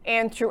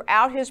 and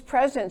throughout his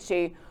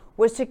presidency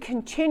was to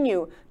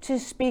continue to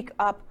speak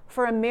up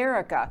for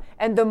America.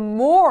 And the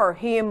more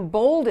he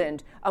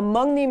emboldened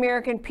among the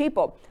American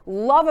people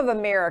love of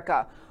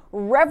America,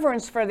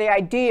 reverence for the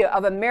idea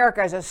of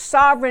America as a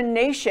sovereign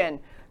nation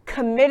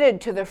committed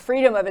to the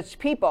freedom of its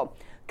people,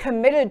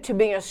 committed to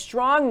being a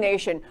strong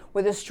nation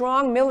with a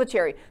strong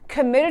military,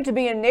 committed to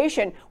being a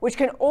nation which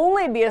can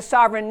only be a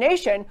sovereign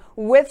nation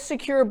with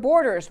secure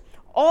borders.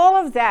 All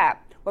of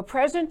that, what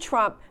President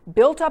Trump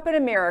built up in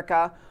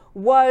America,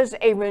 was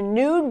a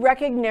renewed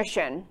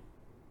recognition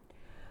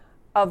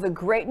of the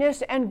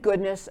greatness and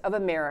goodness of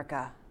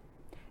America.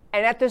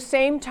 And at the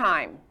same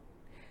time,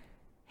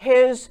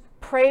 his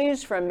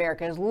praise for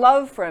America, his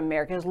love for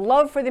America, his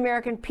love for the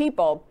American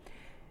people,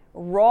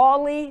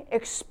 rawly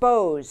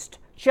exposed,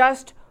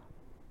 just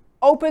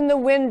opened the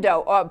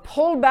window or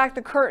pulled back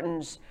the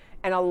curtains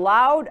and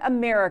allowed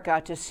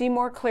America to see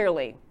more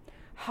clearly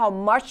how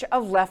much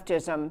of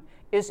leftism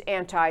is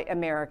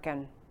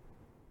anti-American.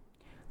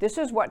 This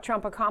is what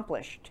Trump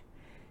accomplished.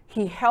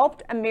 He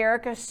helped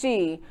America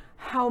see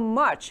how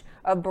much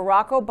of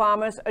Barack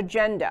Obama's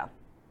agenda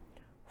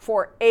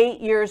for 8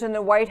 years in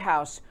the White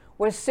House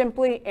was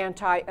simply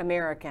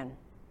anti-American,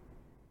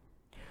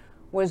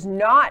 was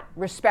not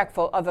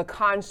respectful of the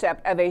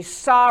concept of a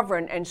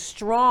sovereign and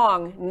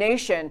strong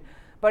nation,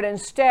 but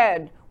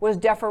instead was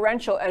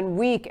deferential and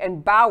weak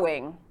and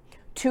bowing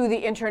to the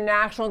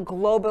international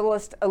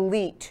globalist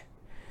elite.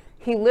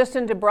 He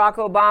listened to Barack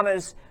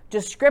Obama's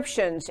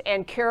descriptions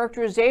and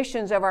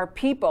characterizations of our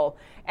people,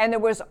 and there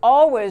was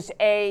always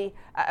a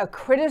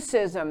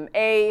criticism,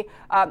 a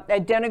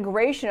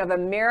denigration of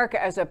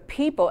America as a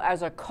people,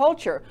 as a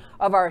culture,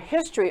 of our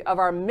history, of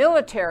our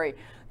military.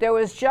 There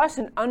was just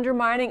an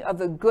undermining of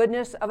the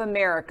goodness of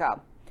America.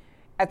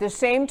 At the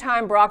same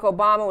time Barack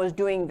Obama was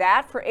doing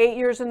that for 8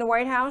 years in the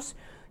White House,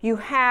 you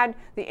had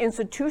the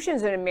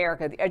institutions in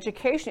America, the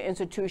education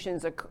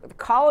institutions, the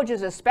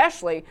colleges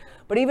especially,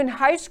 but even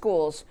high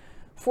schools,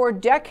 for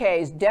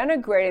decades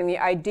denigrating the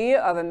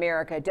idea of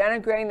America,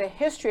 denigrating the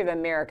history of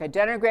America,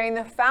 denigrating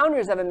the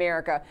founders of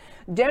America,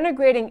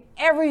 denigrating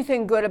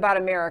everything good about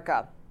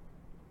America.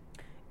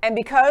 And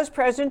because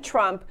President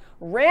Trump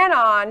ran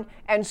on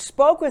and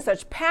spoke with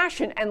such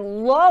passion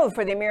and love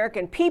for the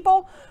American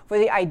people, for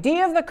the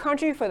idea of the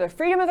country, for the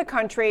freedom of the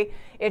country,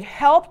 it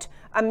helped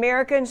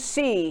Americans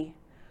see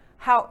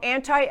how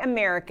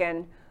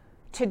anti-American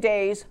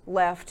today's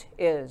left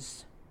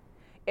is.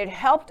 It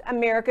helped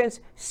Americans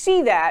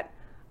see that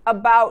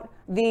about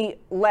the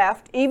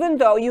left, even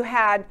though you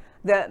had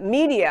the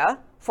media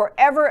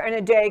forever and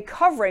a day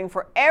covering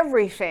for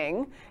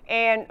everything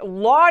and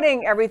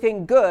lauding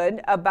everything good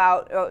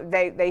about,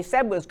 they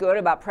said was good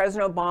about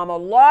President Obama,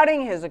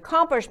 lauding his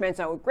accomplishments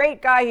and what a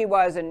great guy he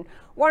was and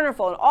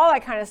wonderful and all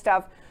that kind of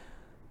stuff.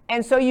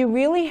 And so you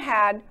really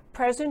had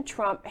President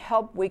Trump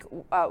help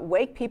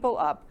wake people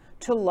up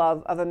to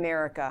love of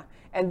America.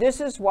 And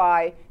this is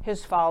why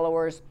his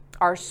followers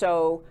are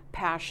so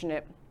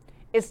passionate.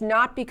 It's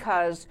not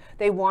because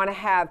they want to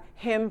have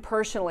him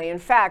personally. In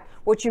fact,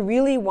 what you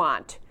really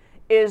want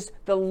is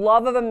the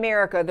love of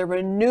America, the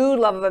renewed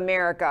love of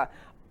America,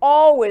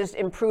 always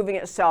improving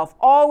itself,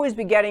 always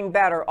be getting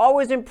better,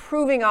 always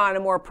improving on a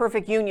more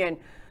perfect union.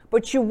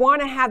 But you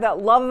want to have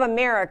that love of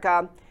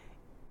America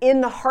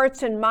in the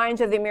hearts and minds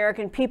of the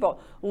American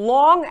people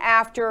long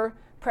after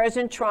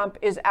President Trump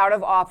is out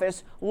of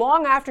office,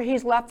 long after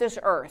he's left this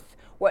earth.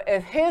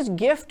 If his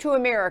gift to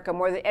America,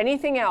 more than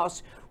anything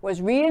else, was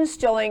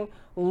reinstilling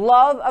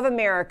love of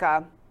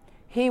America,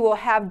 he will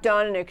have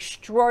done an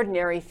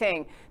extraordinary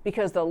thing,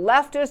 because the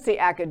leftists, the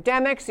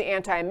academics, the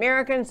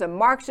anti-Americans, the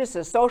Marxists,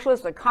 the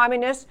socialists, the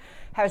communists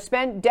have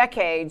spent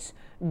decades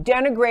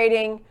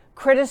denigrating,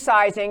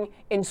 criticizing,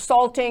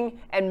 insulting,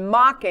 and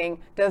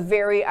mocking the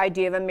very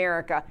idea of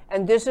America.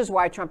 And this is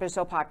why Trump is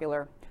so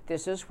popular.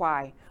 This is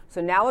why. So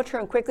now we'll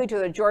turn quickly to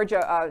the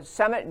Georgia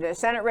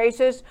Senate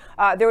races.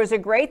 There was a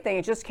great thing.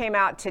 It just came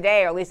out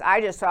today, or at least I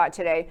just saw it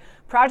today.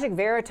 Project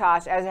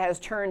Veritas, as it has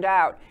turned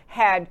out,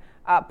 had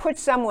put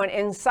someone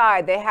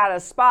inside. They had a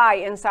spy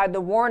inside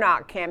the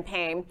Warnock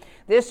campaign.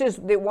 This is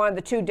one of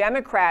the two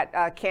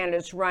Democrat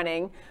candidates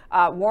running.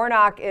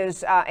 Warnock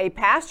is a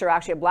pastor,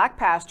 actually a black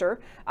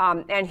pastor,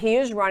 and he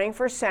is running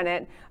for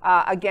Senate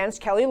against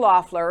Kelly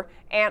Loeffler.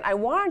 And I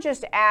want to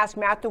just ask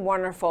Matt the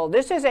Wonderful,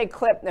 this is a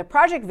clip, the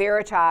Project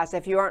Veritas,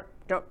 if you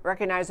don't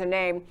recognize the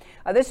name,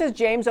 this is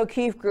James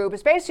O'Keefe Group.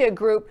 It's basically a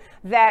group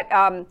that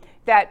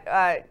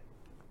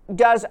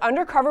does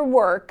undercover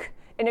work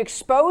in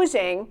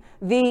exposing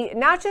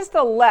not just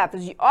the left,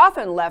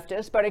 often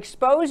leftists, but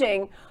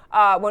exposing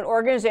when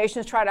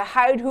organizations try to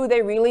hide who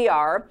they really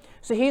are.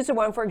 So he's the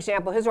one, for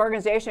example, his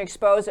organization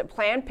exposed that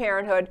Planned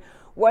Parenthood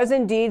was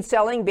indeed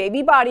selling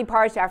baby body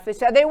parts after they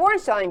said they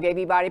weren't selling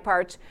baby body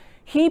parts.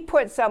 He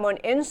put someone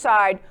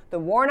inside the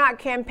Warnock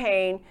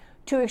campaign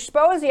to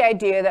expose the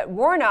idea that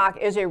Warnock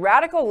is a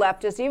radical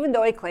leftist, even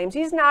though he claims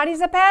he's not.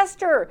 He's a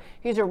pastor.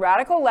 He's a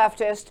radical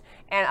leftist,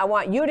 and I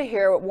want you to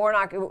hear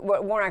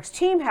what Warnock's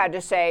team had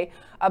to say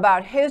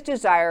about his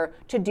desire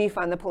to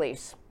defund the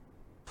police.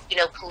 You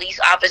know, police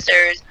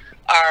officers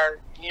are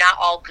not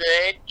all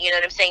good. You know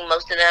what I'm saying?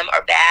 Most of them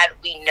are bad.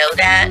 We know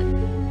that.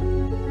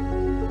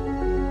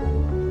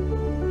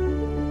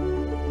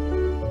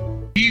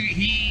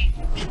 He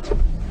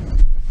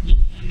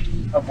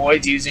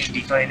avoids using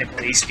defunding the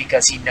police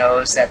because he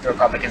knows that the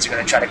Republicans are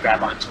going to try to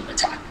grab onto an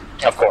attack.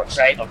 Of course,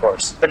 right? Of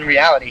course. But in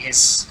reality,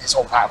 his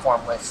whole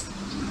platform with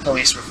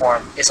police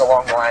reform is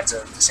along the lines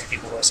of the same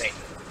people who are saying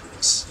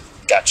police.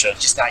 Gotcha.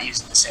 Just not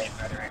using the same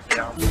rhetoric, you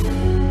know?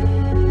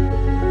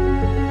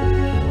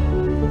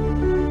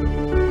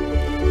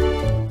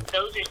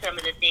 Those are some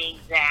of the things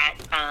that,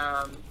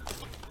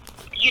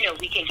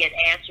 we can get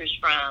answers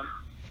from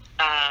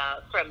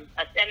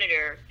a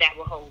senator that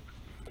will hold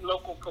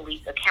local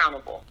police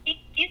accountable.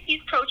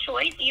 He's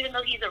pro-choice, even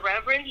though he's a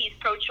reverend. He's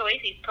pro-choice.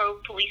 He's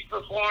pro-police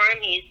reform.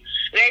 He's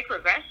very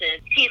progressive.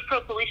 He's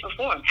pro-police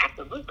reform,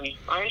 absolutely,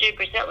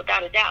 100%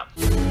 without a doubt.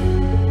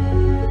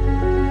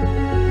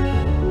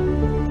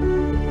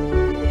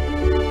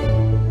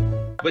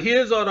 But he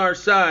is on our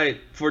side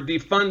for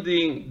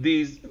defunding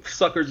these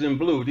suckers in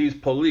blue, these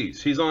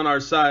police. He's on our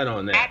side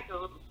on that.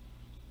 Absolutely.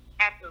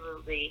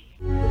 Absolutely.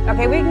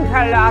 Okay, we can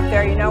cut it off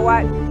there. You know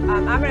what?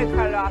 I'm going to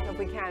cut it off if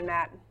we can,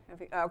 Matt.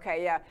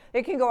 Okay, yeah.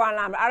 It can go on and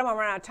on, but I don't want to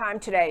run out of time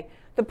today.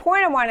 The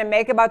point I want to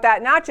make about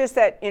that, not just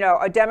that,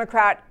 a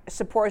Democrat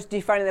supports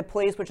defunding the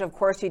police, which of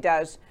course he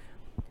does,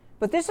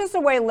 but this is the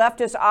way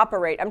leftists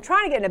operate. I'm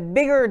trying to get in a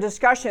bigger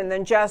discussion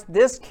than just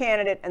this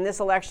candidate and this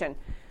election.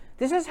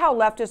 This is how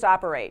leftists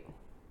operate.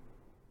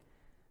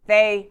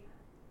 They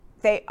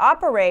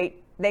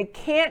operate, they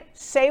can't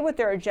say what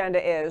their agenda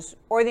is,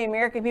 or the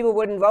American people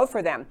wouldn't vote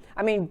for them.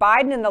 I mean,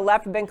 Biden and the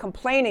left have been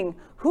complaining,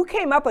 who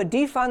came up with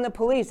defund the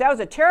police? That was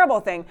a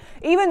terrible thing,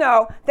 even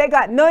though they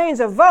got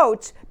millions of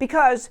votes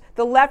because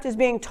the left is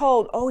being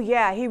told, oh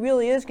yeah, he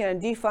really is going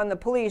to defund the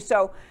police.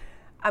 So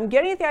I'm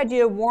getting at the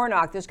idea of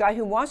Warnock, this guy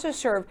who wants to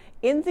serve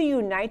in the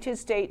United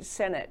States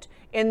Senate,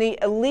 in the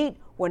elite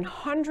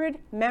 100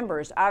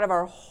 members out of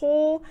our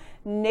whole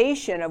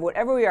nation of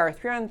whatever we are,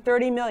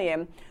 330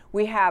 million.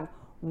 We have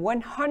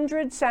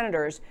 100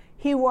 senators.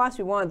 He wants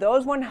to be one of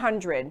those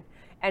 100,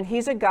 and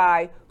he's a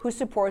guy who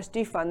supports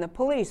defund the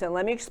police. And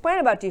let me explain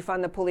about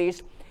defund the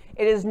police.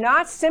 It is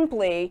not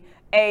simply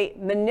a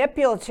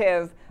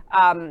manipulative,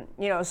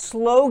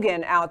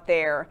 slogan out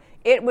there.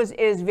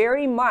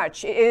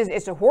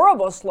 It's a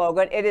horrible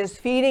slogan. It is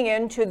feeding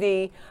into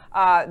the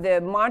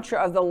mantra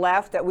of the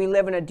left that we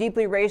live in a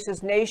deeply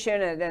racist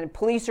nation and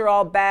police are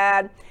all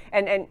bad.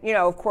 And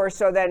of course,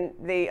 so then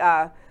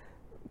the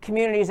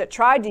communities that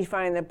tried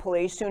defunding the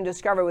police soon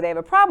discovered they have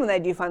a problem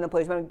when they defund the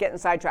police. I'm getting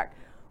sidetracked.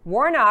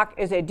 Warnock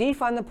is a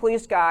defund the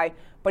police guy,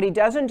 but he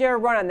doesn't dare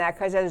run on that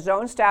because, as his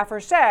own staffer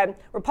said,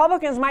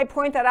 Republicans might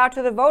point that out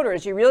to the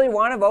voters. You really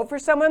want to vote for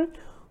someone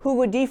who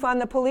would defund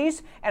the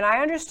police? And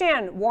I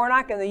understand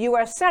Warnock in the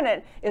U.S.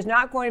 Senate is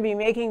not going to be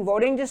making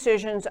voting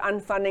decisions on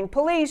funding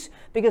police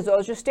because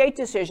those are state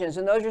decisions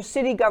and those are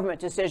city government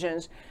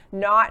decisions,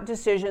 not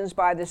decisions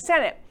by the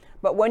Senate.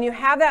 But when you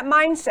have that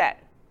mindset,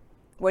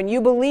 when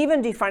you believe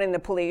in defunding the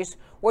police,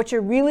 what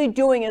you're really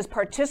doing is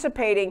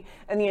participating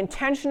in the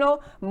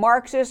intentional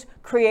Marxist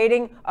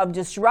creating of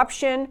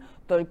disruption,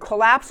 the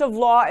collapse of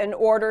law and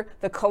order,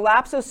 the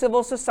collapse of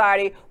civil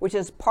society, which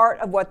is part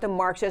of what the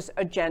Marxist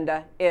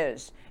agenda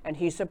is. And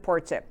he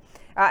supports it.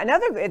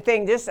 Another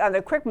thing, just on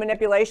the quick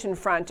manipulation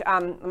front,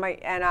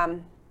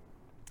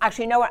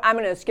 actually, you know what? I'm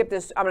going to skip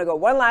this. I'm going to go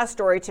one last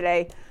story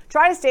today.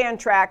 Try to stay on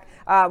track.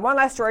 One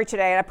last story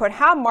today. And I put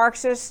how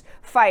Marxists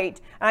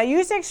fight. And I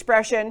use the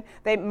expression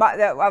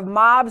of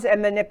mobs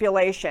and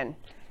manipulation.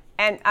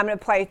 And I'm going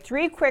to play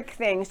 3 quick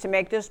things to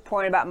make this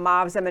point about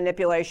mobs and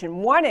manipulation.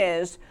 One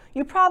is,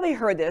 you probably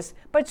heard this,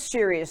 but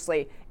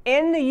seriously,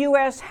 in the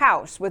U.S.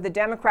 House, with the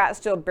Democrats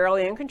still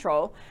barely in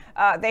control,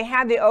 they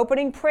had the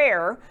opening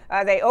prayer.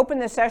 They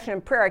opened the session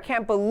in prayer. I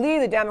can't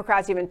believe the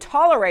Democrats even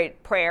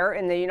tolerate prayer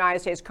in the United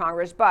States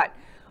Congress, but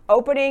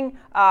opening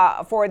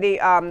for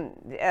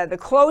the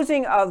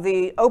closing of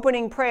the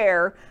opening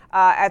prayer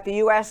at the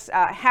U.S.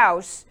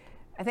 House,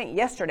 I think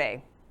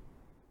yesterday.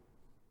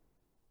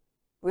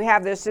 We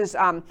have this is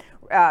amen.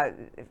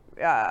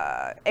 We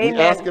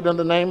ask it in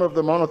the name of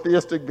the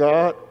monotheistic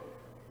God,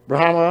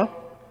 Brahma,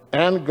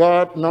 and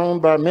God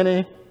known by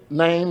many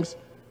names,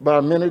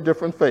 by many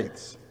different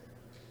faiths.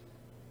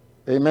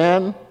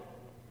 Amen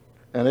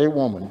and a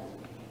woman.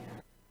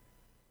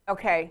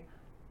 Okay,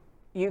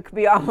 you could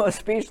be almost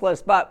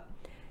speechless, but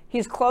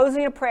he's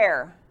closing a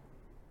prayer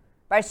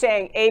by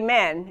saying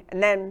amen,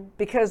 and then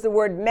because the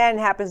word men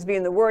happens to be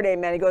in the word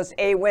amen, he goes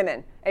a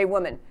woman.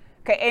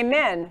 Okay,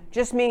 amen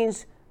just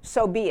means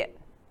so be it.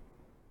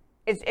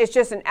 It's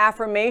just an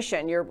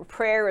affirmation. Your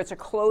prayer, it's a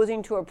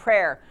closing to a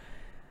prayer.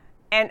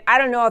 And I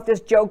don't know if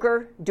this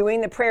joker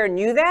doing the prayer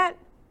knew that,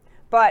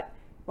 but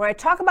when I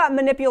talk about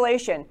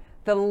manipulation,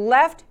 the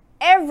left,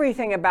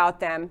 everything about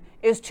them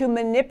is to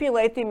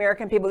manipulate the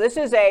American people. This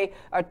is a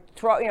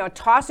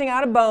tossing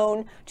out a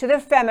bone to the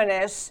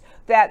feminists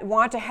that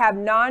want to have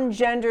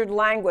non-gendered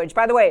language.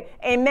 By the way,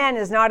 amen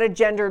is not a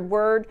gendered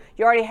word.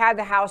 You already had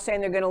the House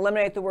saying they're going to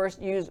eliminate the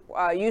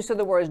use of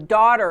the words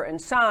daughter and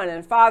son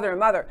and father and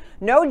mother.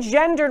 No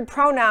gendered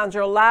pronouns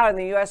are allowed in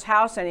the U.S.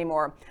 House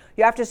anymore.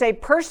 You have to say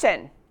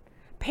person,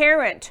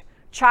 parent,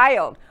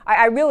 child.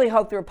 I really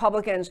hope the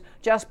Republicans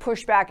just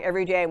push back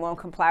every day and won't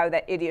comply with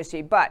that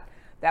idiocy. But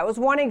that was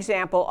one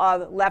example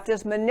of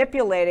leftists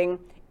manipulating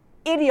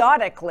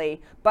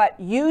idiotically, but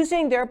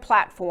using their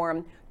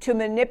platform to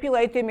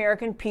manipulate the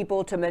American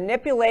people, to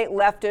manipulate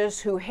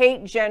leftists who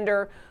hate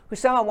gender, who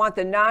somehow want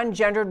the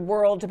non-gendered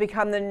world to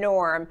become the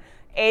norm.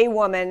 A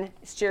woman,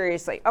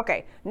 seriously.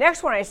 Okay,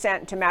 next one I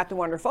sent to Matt the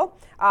Wonderful.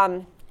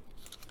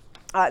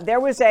 There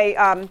was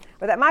but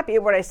that might be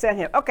what I sent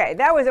him. Okay,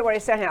 that was what I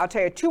sent him. I'll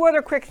tell you 2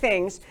 other quick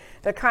things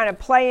that kind of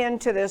play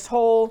into this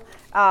whole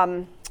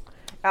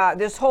mob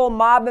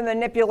and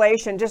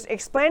manipulation, just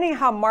explaining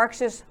how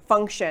Marxists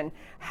function,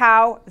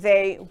 how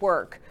they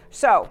work.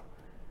 So,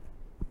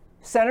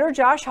 Senator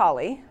Josh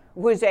Hawley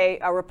who's a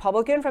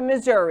Republican from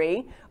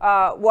Missouri,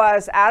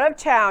 was out of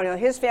town.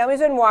 His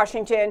family's in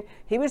Washington.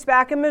 He was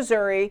back in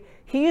Missouri.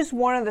 He's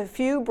one of the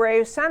few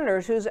brave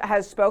senators who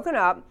has spoken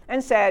up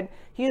and said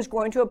he is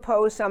going to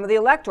oppose some of the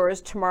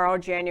electors tomorrow,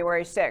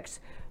 January 6th.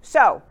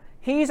 So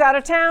he's out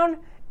of town,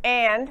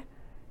 and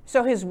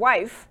so his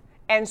wife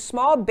and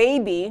small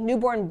baby,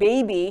 newborn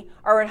baby,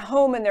 are at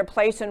home in their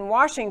place in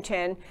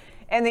Washington,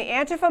 and the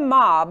Antifa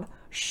mob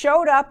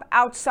showed up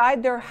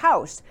outside their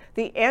house.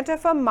 The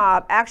Antifa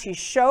mob actually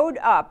showed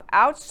up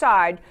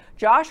outside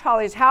Josh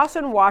Hawley's house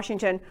in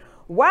Washington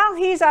while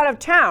he's out of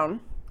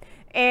town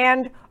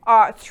and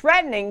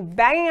threatening,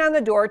 banging on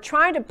the door,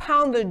 trying to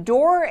pound the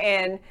door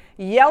in,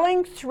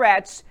 yelling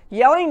threats,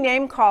 yelling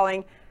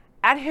name-calling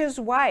at his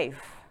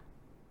wife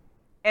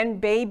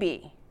and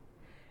baby.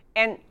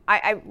 And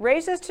I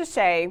raise this to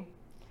say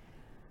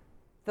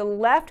the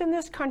left in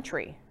this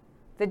country,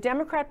 the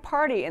Democrat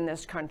Party in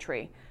this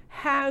country,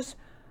 has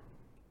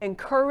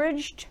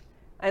encouraged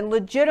and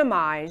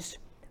legitimized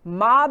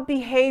mob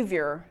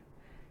behavior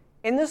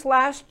in this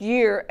last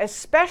year,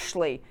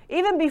 especially,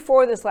 even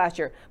before this last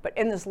year, but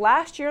in this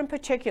last year in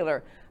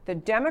particular, the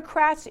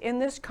Democrats in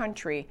this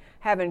country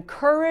have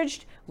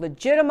encouraged,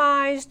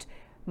 legitimized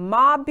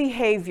mob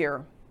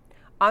behavior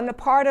on the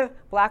part of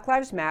Black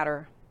Lives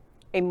Matter,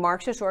 a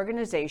Marxist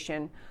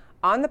organization,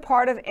 on the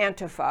part of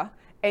Antifa,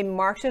 a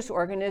Marxist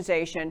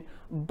organization,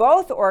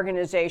 both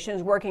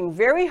organizations working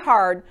very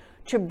hard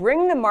to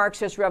bring the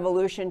Marxist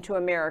revolution to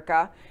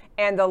America,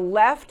 and the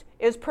left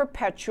is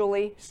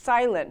perpetually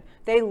silent.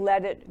 They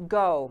let it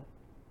go.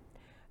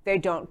 They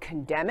don't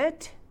condemn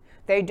it.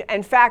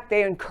 In fact,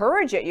 they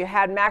encourage it. You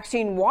had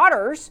Maxine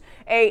Waters,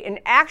 an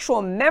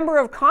actual member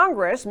of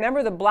Congress, member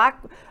of the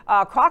Black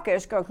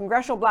Caucus,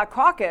 Congressional Black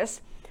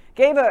Caucus,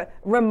 gave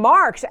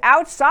remarks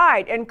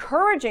outside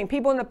encouraging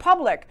people in the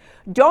public.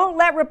 Don't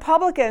let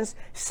Republicans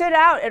sit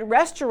out at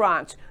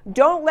restaurants.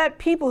 Don't let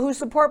people who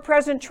support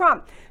President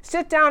Trump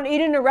sit down and eat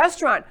in a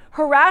restaurant.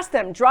 Harass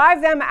them,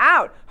 drive them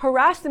out,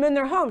 harass them in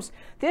their homes.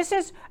 This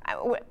is,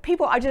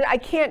 people, I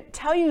can't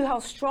tell you how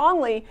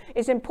strongly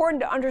it's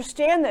important to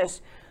understand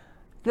this.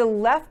 The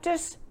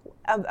leftists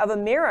of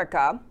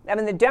America,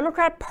 the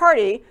Democrat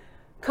Party,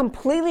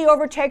 completely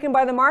overtaken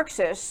by the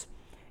Marxists,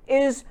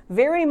 is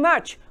very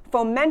much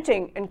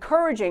fomenting,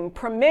 encouraging,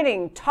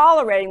 permitting,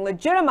 tolerating,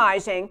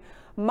 legitimizing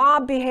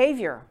mob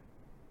behavior,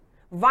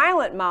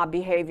 violent mob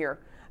behavior.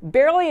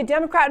 Barely a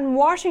Democrat in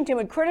Washington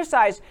would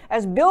criticize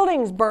as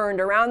buildings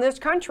burned around this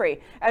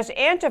country, as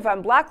Antifa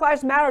and Black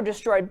Lives Matter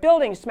destroyed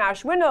buildings,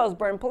 smashed windows,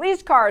 burned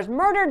police cars,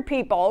 murdered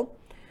people.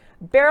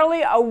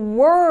 Barely a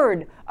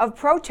word of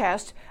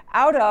protest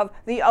out of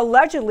the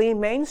allegedly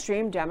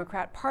mainstream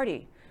Democrat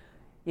Party.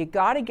 You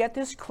got to get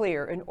this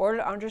clear in order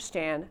to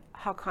understand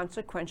how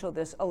consequential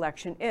this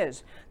election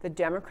is. The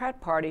Democrat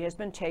Party has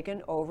been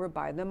taken over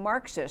by the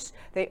Marxists.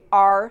 They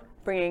are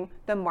bringing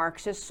the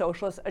Marxist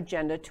socialist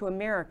agenda to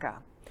America.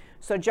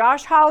 So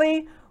Josh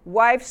Hawley,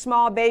 wife,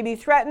 small baby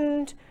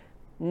threatened,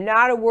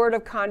 not a word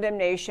of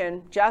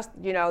condemnation. Just,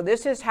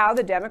 this is how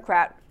the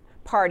Democrat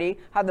Party,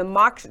 how the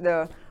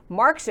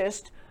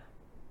Marxists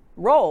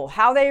roll,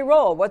 how they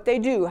roll, what they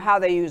do, how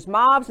they use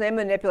mobs, and they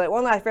manipulate.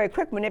 One last very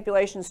quick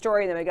manipulation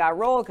story, and then we got to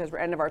roll because we're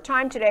at the end of our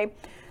time today.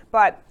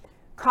 But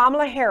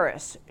Kamala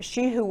Harris,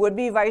 she who would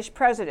be vice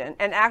president,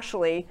 and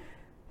actually,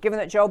 given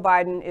that Joe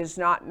Biden is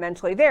not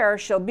mentally there,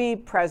 she'll be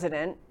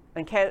president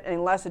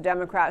unless the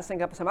Democrats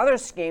think up some other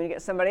scheme to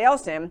get somebody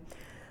else in.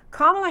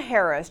 Kamala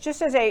Harris,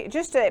 just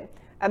a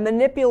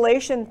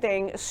manipulation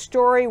thing, a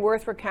story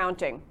worth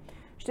recounting.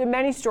 She did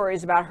many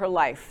stories about her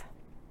life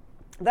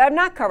that I've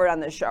not covered on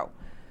this show.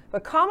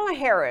 But Kamala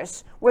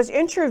Harris was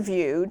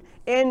interviewed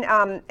in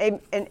an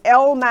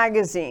Elle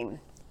magazine,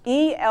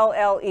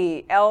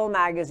 E-L-L-E, Elle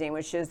magazine,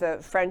 which is the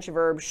French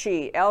verb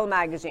she, Elle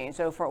magazine,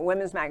 so for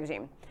women's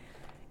magazine,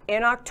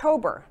 in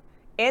October.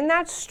 In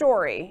that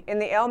story, in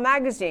the Elle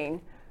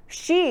magazine,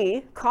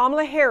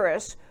 Kamala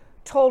Harris,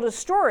 told a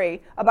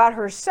story about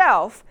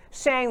herself,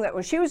 saying that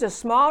when she was a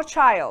small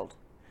child,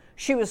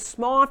 she was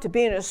small to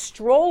be in a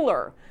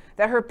stroller,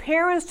 that her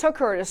parents took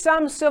her to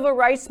some civil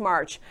rights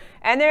march,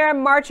 and they're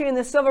marching in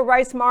the civil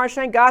rights march,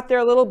 and got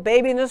their little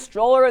baby in the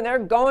stroller, and they're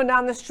going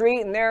down the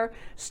street, and they're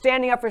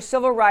standing up for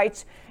civil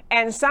rights,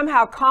 and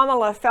somehow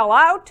Kamala fell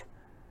out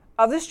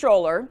of the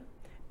stroller.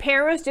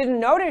 Parents didn't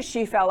notice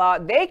she fell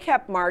out. They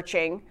kept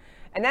marching,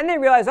 and then they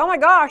realized, oh my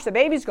gosh, the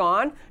baby's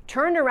gone,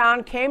 turned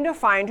around, came to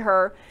find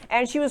her,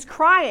 and she was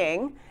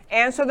crying.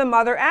 And so the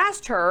mother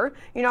asked her,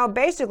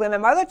 basically, my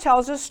mother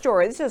tells a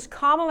story. This is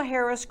Kamala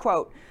Harris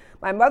quote.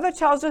 My mother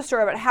tells a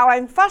story about how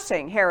I'm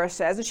fussing, Harris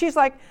says. And she's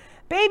like,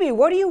 baby,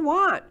 what do you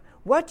want?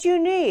 What do you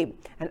need?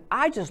 And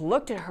I just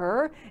looked at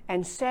her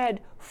and said,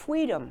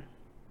 freedom.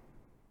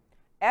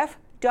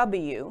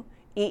 F-W-E-E-D-O-M.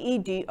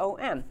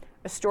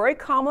 A story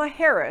Kamala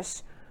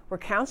Harris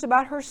recounts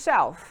about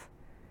herself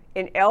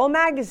in Elle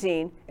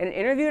magazine in an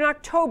interview in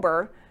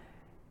October,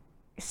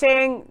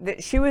 saying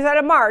that she was at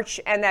a march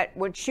and that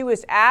when she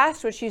was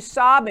asked, when she's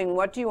sobbing,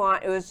 what do you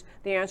want?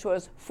 The answer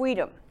was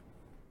freedom.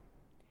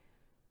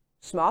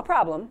 Small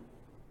problem,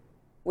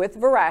 with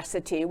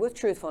veracity, with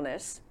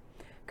truthfulness,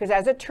 because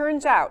as it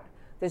turns out,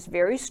 this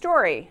very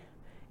story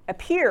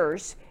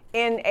appears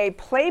in a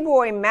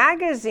Playboy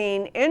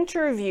magazine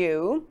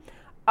interview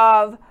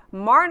of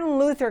Martin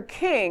Luther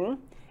King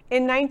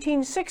in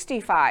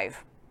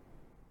 1965.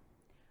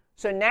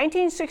 So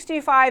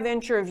 1965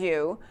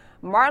 interview,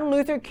 Martin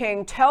Luther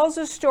King tells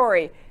a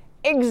story,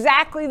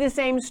 exactly the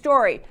same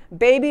story.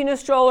 Baby in a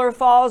stroller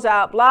falls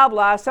out, blah,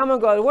 blah. Someone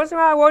goes, what's the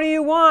matter? What do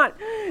you want?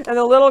 And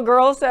the little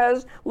girl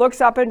says, looks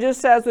up and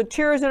just says with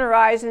tears in her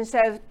eyes and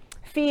says,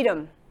 feed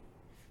him.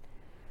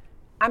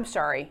 I'm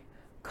sorry.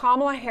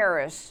 Kamala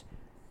Harris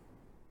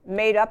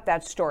made up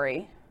that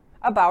story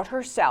about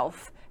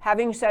herself,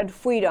 having said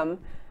freedom.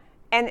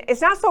 And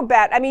it's not so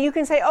bad. I mean, you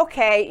can say,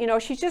 okay, you know,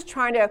 she's just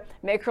trying to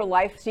make her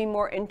life seem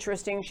more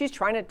interesting. She's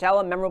trying to tell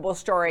a memorable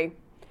story.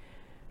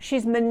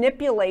 She's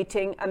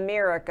manipulating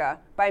America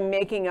by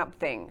making up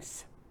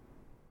things.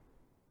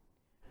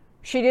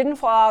 She didn't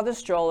fall out of the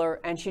stroller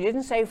and she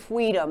didn't say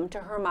freedom to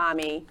her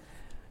mommy.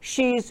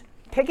 She's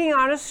picking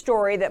on a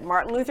story that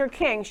Martin Luther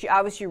King, she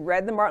obviously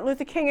read the Martin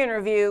Luther King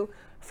interview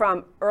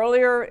from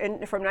earlier,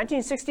 from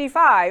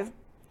 1965,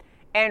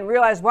 and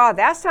realized, wow,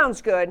 that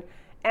sounds good.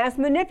 And it's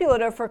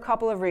manipulative for a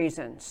couple of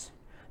reasons.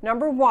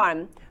 Number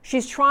one,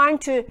 she's trying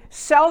to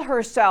sell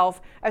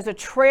herself as a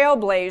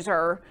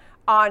trailblazer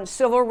on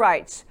civil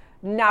rights.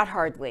 Not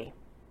hardly.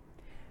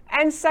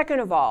 And second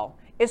of all,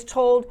 is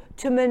told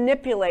to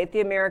manipulate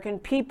the American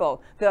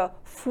people. The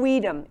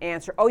freedom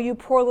answer. Oh, you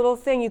poor little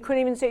thing. You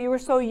couldn't even say, you were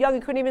so young,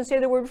 you couldn't even say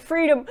the word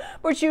freedom,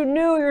 but you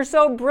knew, you're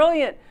so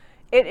brilliant.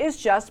 It is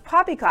just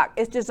poppycock.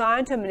 It's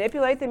designed to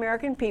manipulate the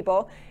American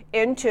people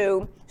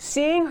into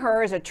seeing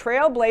her as a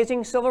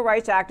trailblazing civil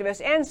rights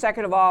activist, and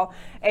second of all,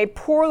 a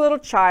poor little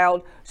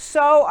child,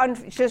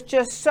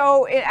 just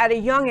so at a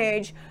young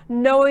age,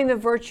 knowing the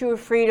virtue of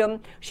freedom.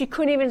 She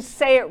couldn't even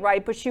say it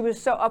right, but she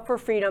was so up for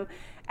freedom.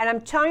 And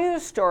I'm telling you the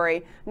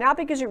story, not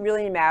because it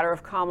really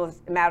matters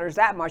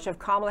that much if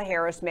Kamala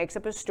Harris makes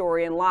up a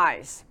story and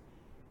lies.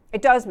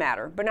 It does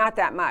matter, but not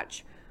that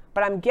much.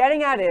 But I'm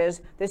getting at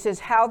is, this is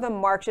how the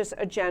Marxist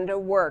agenda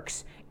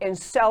works in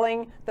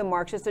selling the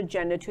Marxist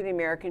agenda to the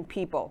American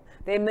people.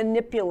 They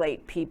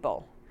manipulate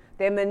people.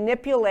 They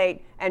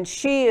manipulate, and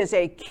she is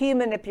a key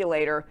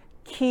manipulator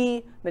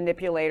for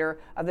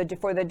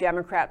the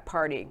Democrat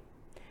Party.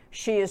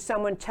 She is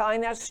someone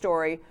telling that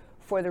story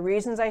for the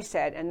reasons I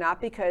said, and not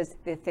because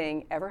the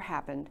thing ever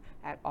happened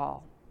at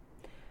all.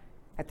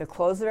 At the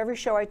close of every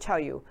show, I tell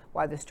you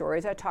why the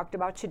stories I talked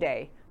about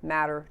today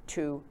matter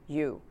to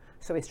you.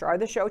 So we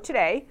started the show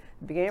today. At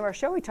the beginning of our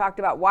show, we talked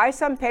about why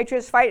some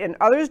patriots fight and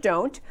others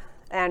don't,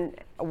 and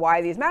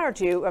why these matter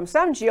to you.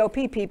 Some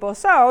GOP people,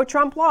 so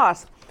Trump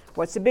lost.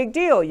 What's the big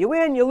deal? You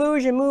win, you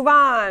lose, you move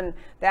on.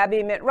 That'd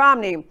be Mitt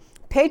Romney.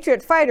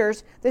 Patriot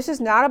fighters, this is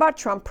not about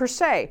Trump per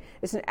se.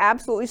 It's an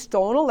absolutely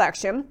stolen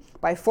election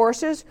by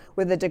forces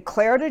with a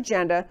declared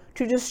agenda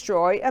to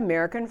destroy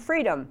American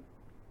freedom.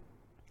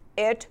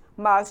 It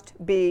must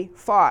be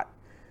fought.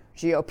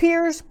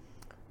 GOPers,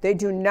 they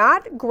do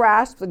not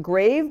grasp the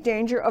grave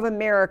danger of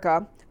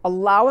America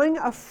allowing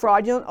a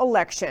fraudulent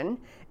election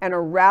and a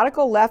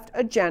radical left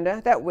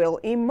agenda that will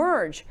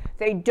emerge.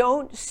 They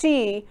don't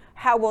see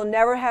how we'll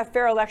never have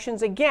fair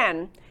elections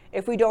again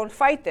if we don't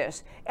fight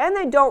this. And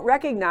they don't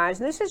recognize,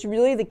 and this is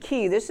really the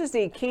key, this is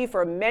the key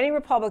for many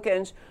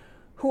Republicans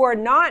who are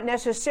not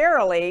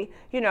necessarily,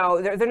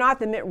 they're not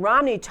the Mitt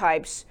Romney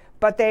types,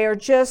 but they are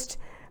just,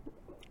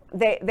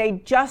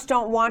 they just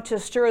don't want to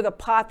stir the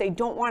pot. They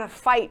don't want to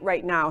fight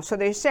right now. So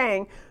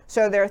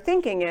their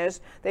thinking is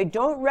they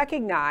don't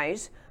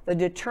recognize the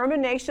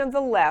determination of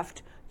the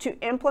left to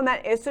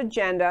implement its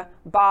agenda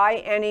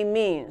by any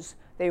means.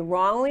 They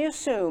wrongly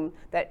assume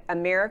that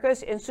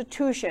America's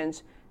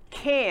institutions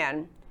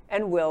can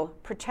and will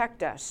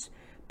protect us.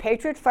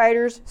 Patriot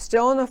fighters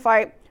still in the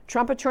fight.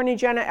 Trump attorney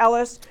Jenna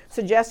Ellis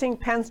suggesting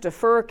Pence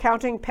defer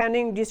accounting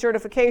pending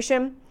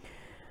decertification.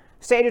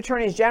 State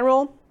attorneys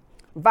general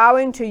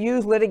vowing to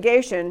use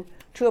litigation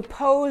to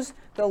oppose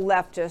the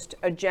leftist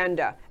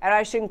agenda. And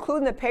I should include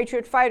in the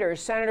Patriot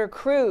fighters Senator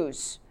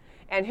Cruz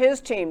and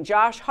his team,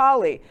 Josh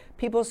Hawley,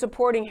 people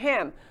supporting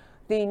him,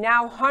 the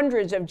now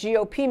hundreds of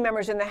GOP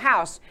members in the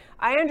House.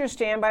 I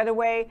understand, by the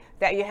way,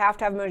 that you have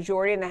to have a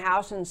majority in the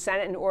House and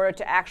Senate in order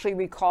to actually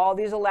recall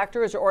these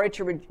electors, or order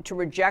to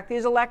reject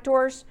these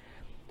electors.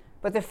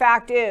 But the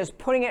fact is,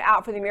 putting it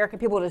out for the American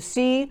people to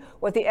see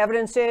what the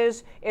evidence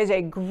is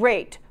a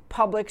great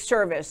public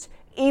service,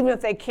 even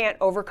if they can't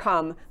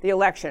overcome the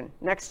election.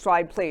 Next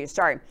slide, please.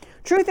 Sorry.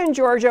 Truth in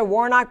Georgia,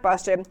 Warnock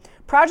busted.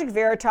 Project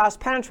Veritas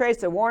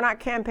penetrates the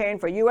Warnock campaign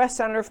for U.S.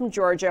 Senator from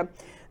Georgia.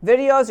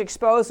 Videos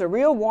expose the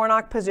real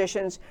Warnock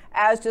positions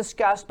as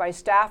discussed by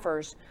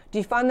staffers.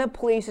 Defund the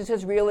police is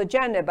his real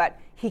agenda, but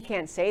he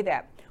can't say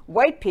that.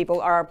 White people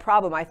are a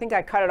problem. I think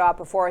I cut it off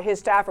before. His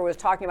staffer was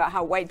talking about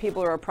how white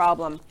people are a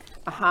problem.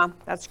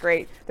 That's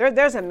great.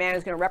 There's a man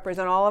who's going to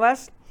represent all of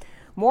us.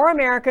 More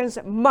Americans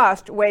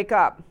must wake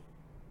up.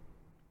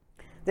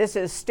 This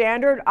is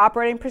standard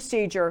operating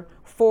procedure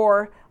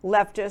for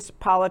leftist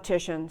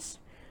politicians.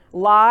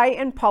 lie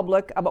in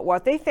public about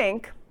what they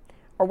think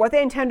or what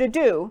they intend to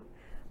do,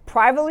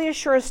 privately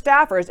assure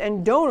staffers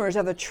and donors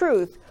of the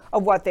truth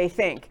of what they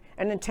think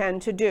and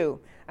intend to do.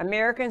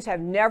 Americans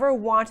have never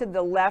wanted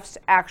the left's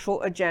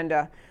actual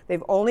agenda.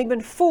 They've only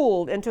been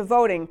fooled into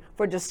voting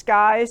for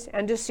disguised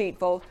and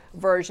deceitful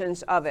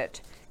versions of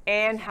it.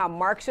 And how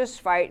Marxists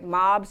fight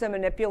mobs and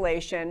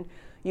manipulation.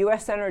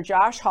 U.S. Senator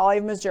Josh Hawley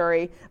of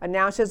Missouri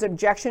announced his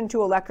objection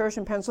to electors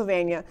in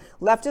Pennsylvania.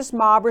 Leftist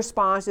mob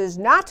response is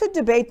not to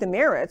debate the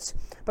merits,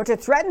 but to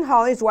threaten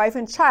Hawley's wife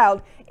and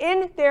child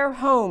in their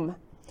home.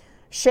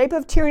 Shape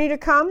of tyranny to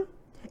come?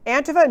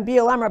 Antifa and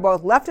BLM are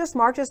both leftist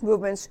Marxist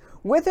movements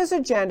with this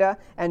agenda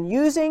and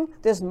using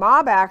this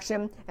mob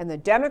action, and the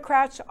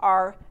Democrats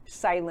are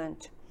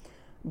silent.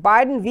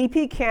 Biden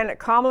VP candidate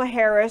Kamala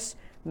Harris,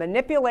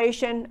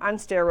 manipulation on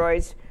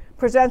steroids,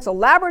 presents an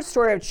elaborate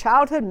story of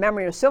childhood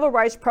memory of civil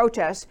rights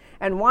protests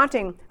and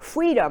wanting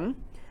freedom,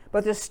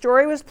 but the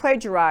story was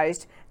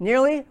plagiarized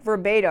nearly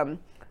verbatim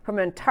from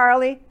an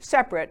entirely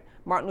separate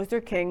Martin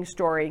Luther King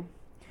story.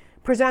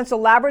 Presents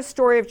elaborate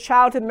story of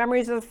childhood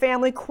memories of the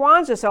family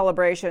Kwanzaa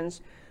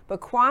celebrations, but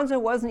Kwanzaa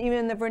wasn't even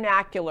in the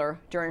vernacular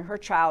during her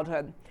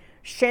childhood.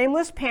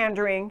 Shameless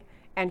pandering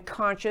and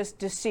conscious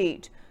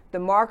deceit, the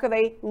mark of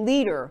a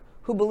leader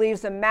who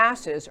believes the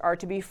masses are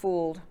to be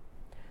fooled.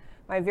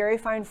 My very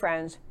fine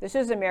friends, this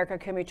is America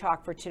Can We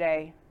Talk for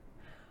today.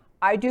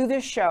 I do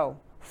this show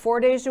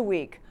 4 days a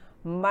week,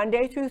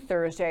 Monday through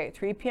Thursday at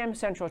 3 p.m.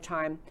 Central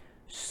Time,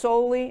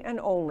 solely and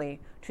only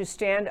to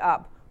stand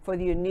up for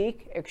the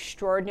unique,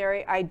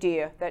 extraordinary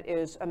idea that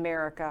is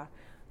America.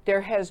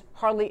 There has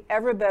hardly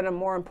ever been a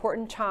more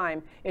important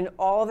time in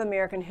all of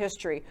American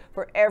history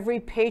for every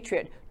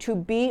patriot to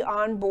be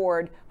on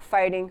board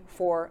fighting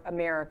for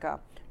America,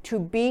 to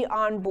be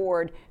on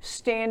board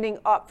standing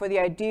up for the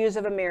ideas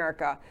of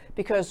America,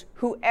 because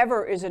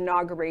whoever is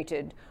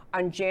inaugurated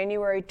on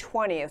January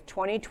 20th,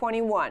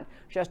 2021,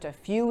 just a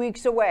few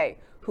weeks away,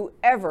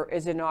 whoever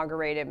is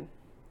inaugurated,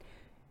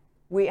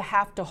 we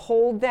have to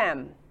hold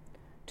them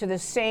to the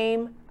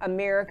same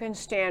American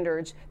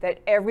standards that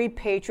every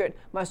patriot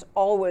must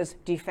always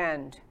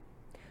defend.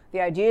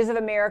 The ideas of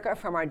America,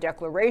 from our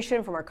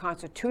Declaration, from our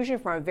Constitution,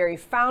 from our very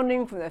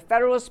founding, from the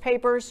Federalist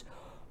Papers,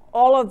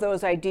 all of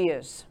those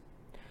ideas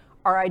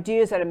are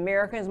ideas that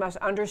Americans must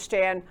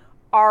understand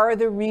are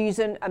the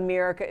reason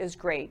America is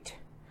great,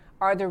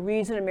 are the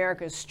reason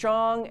America is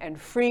strong and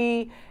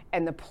free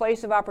and the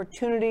place of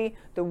opportunity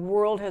the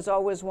world has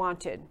always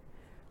wanted.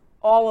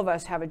 All of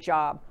us have a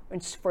job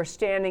for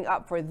standing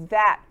up for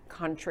that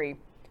country,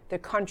 the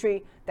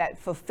country that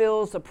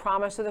fulfills the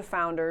promise of the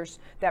founders,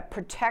 that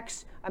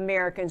protects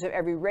Americans of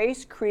every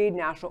race, creed,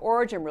 national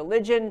origin,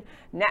 religion,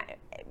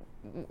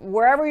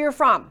 wherever you're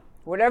from,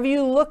 whatever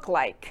you look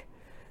like.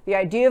 The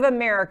idea of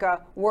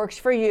America works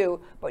for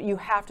you, but you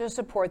have to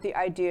support the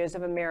ideas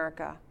of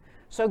America.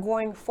 So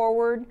going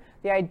forward,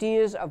 the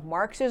ideas of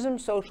Marxism,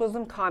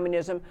 socialism,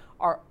 communism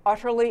are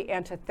utterly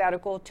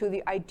antithetical to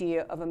the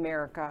idea of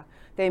America.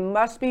 They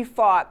must be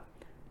fought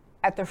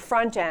at the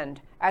front end,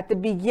 at the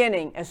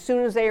beginning, as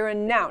soon as they are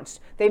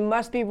announced. They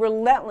must be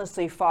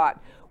relentlessly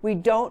fought.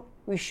 We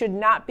should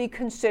not be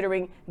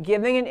considering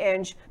giving an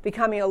inch,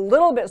 becoming a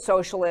little bit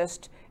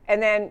socialist,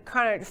 and then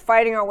kind of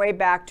fighting our way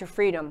back to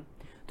freedom.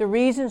 The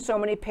reason so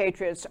many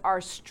patriots are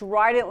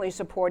stridently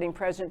supporting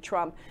President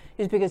Trump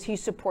is because he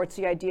supports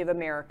the idea of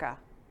America.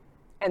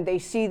 And they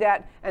see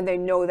that, and they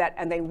know that,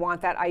 and they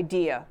want that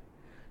idea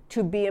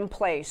to be in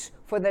place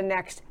for the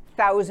next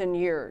 1,000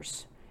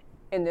 years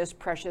in this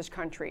precious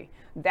country.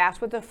 That's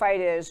what the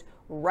fight is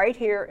right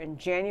here in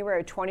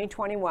January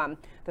 2021.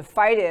 The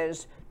fight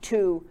is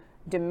to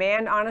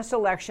demand honest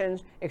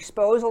elections,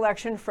 expose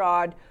election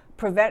fraud,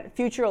 prevent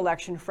future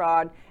election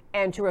fraud,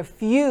 and to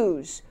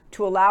refuse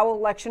to allow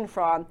election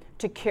fraud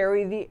to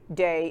carry the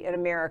day in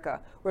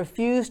America.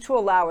 Refuse to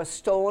allow a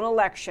stolen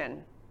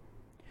election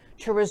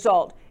to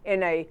result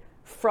in a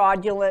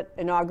fraudulent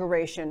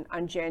inauguration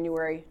on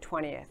January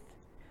 20th.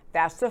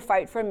 That's the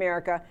fight for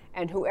America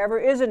and whoever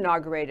is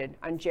inaugurated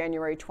on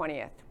January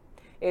 20th.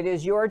 It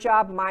is your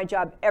job, my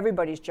job,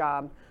 everybody's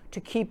job to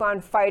keep on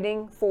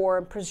fighting for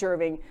and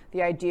preserving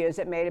the ideas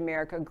that made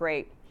America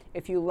great.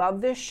 If you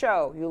love this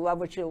show, you love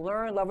what you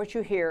learn, love what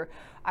you hear,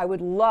 I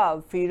would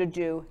love for you to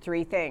do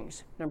 3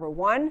 things. Number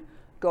 1,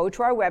 go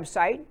to our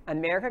website,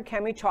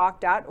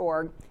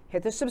 americacanwetalk.org,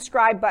 hit the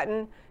subscribe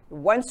button.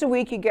 Once a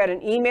week, you get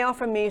an email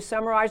from me,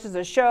 summarizes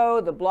the show,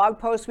 the blog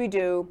posts we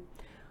do.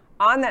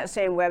 On that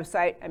same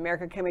website,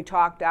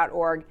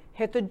 americacanwetalk.org,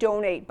 hit the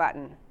donate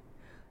button.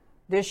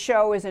 This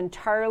show is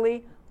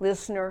entirely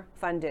listener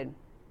funded.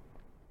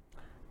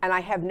 And I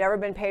have never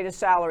been paid a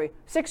salary.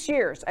 6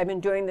 years I've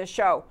been doing this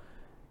show,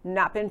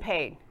 not been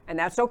paid. And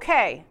that's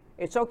okay.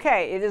 It's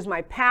okay. It is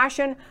my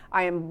passion.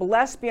 I am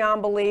blessed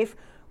beyond belief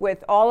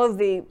with all of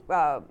the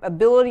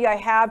ability I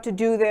have to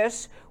do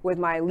this, with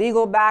my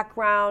legal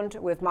background,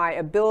 with my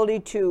ability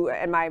to,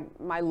 and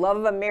my love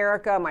of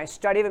America, my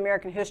study of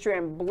American history.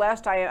 I'm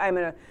blessed.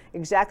 I'm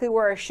exactly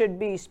where I should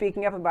be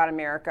speaking up about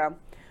America.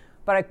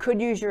 But I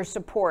could use your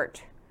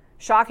support.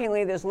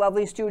 Shockingly, this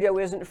lovely studio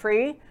isn't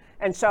free,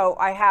 And so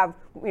I have,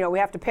 we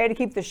have to pay to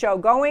keep the show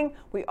going.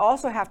 We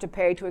also have to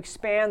pay to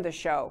expand the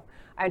show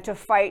and to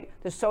fight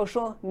the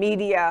social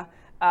media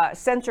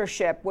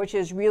censorship, which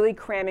is really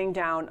cramming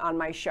down on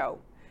my show.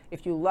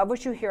 If you love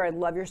what you hear, I'd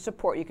love your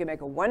support. You can make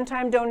a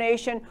one-time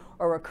donation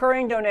or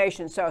recurring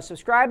donation. So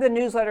subscribe to the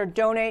newsletter,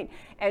 donate,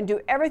 and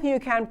do everything you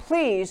can,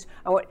 please,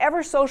 on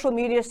whatever social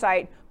media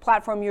site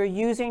platform you're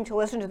using to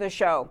listen to the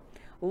show.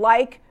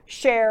 Like,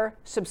 share,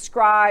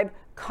 subscribe,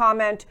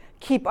 comment,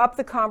 keep up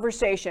the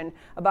conversation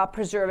about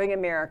preserving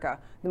America,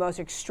 the most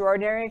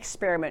extraordinary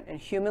experiment in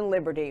human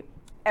liberty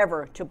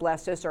ever to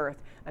bless this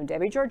earth. I'm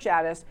Debbie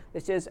Georgatos.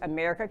 This is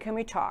America Can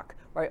We Talk,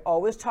 where I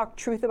always talk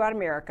truth about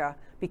America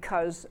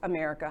because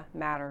America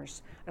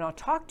matters. And I'll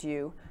talk to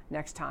you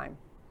next time.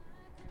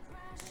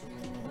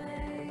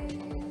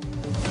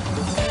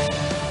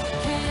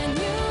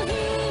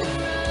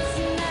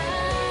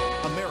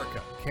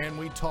 America Can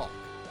We Talk?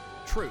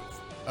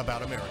 Truth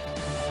about America.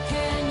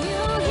 Can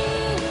you hear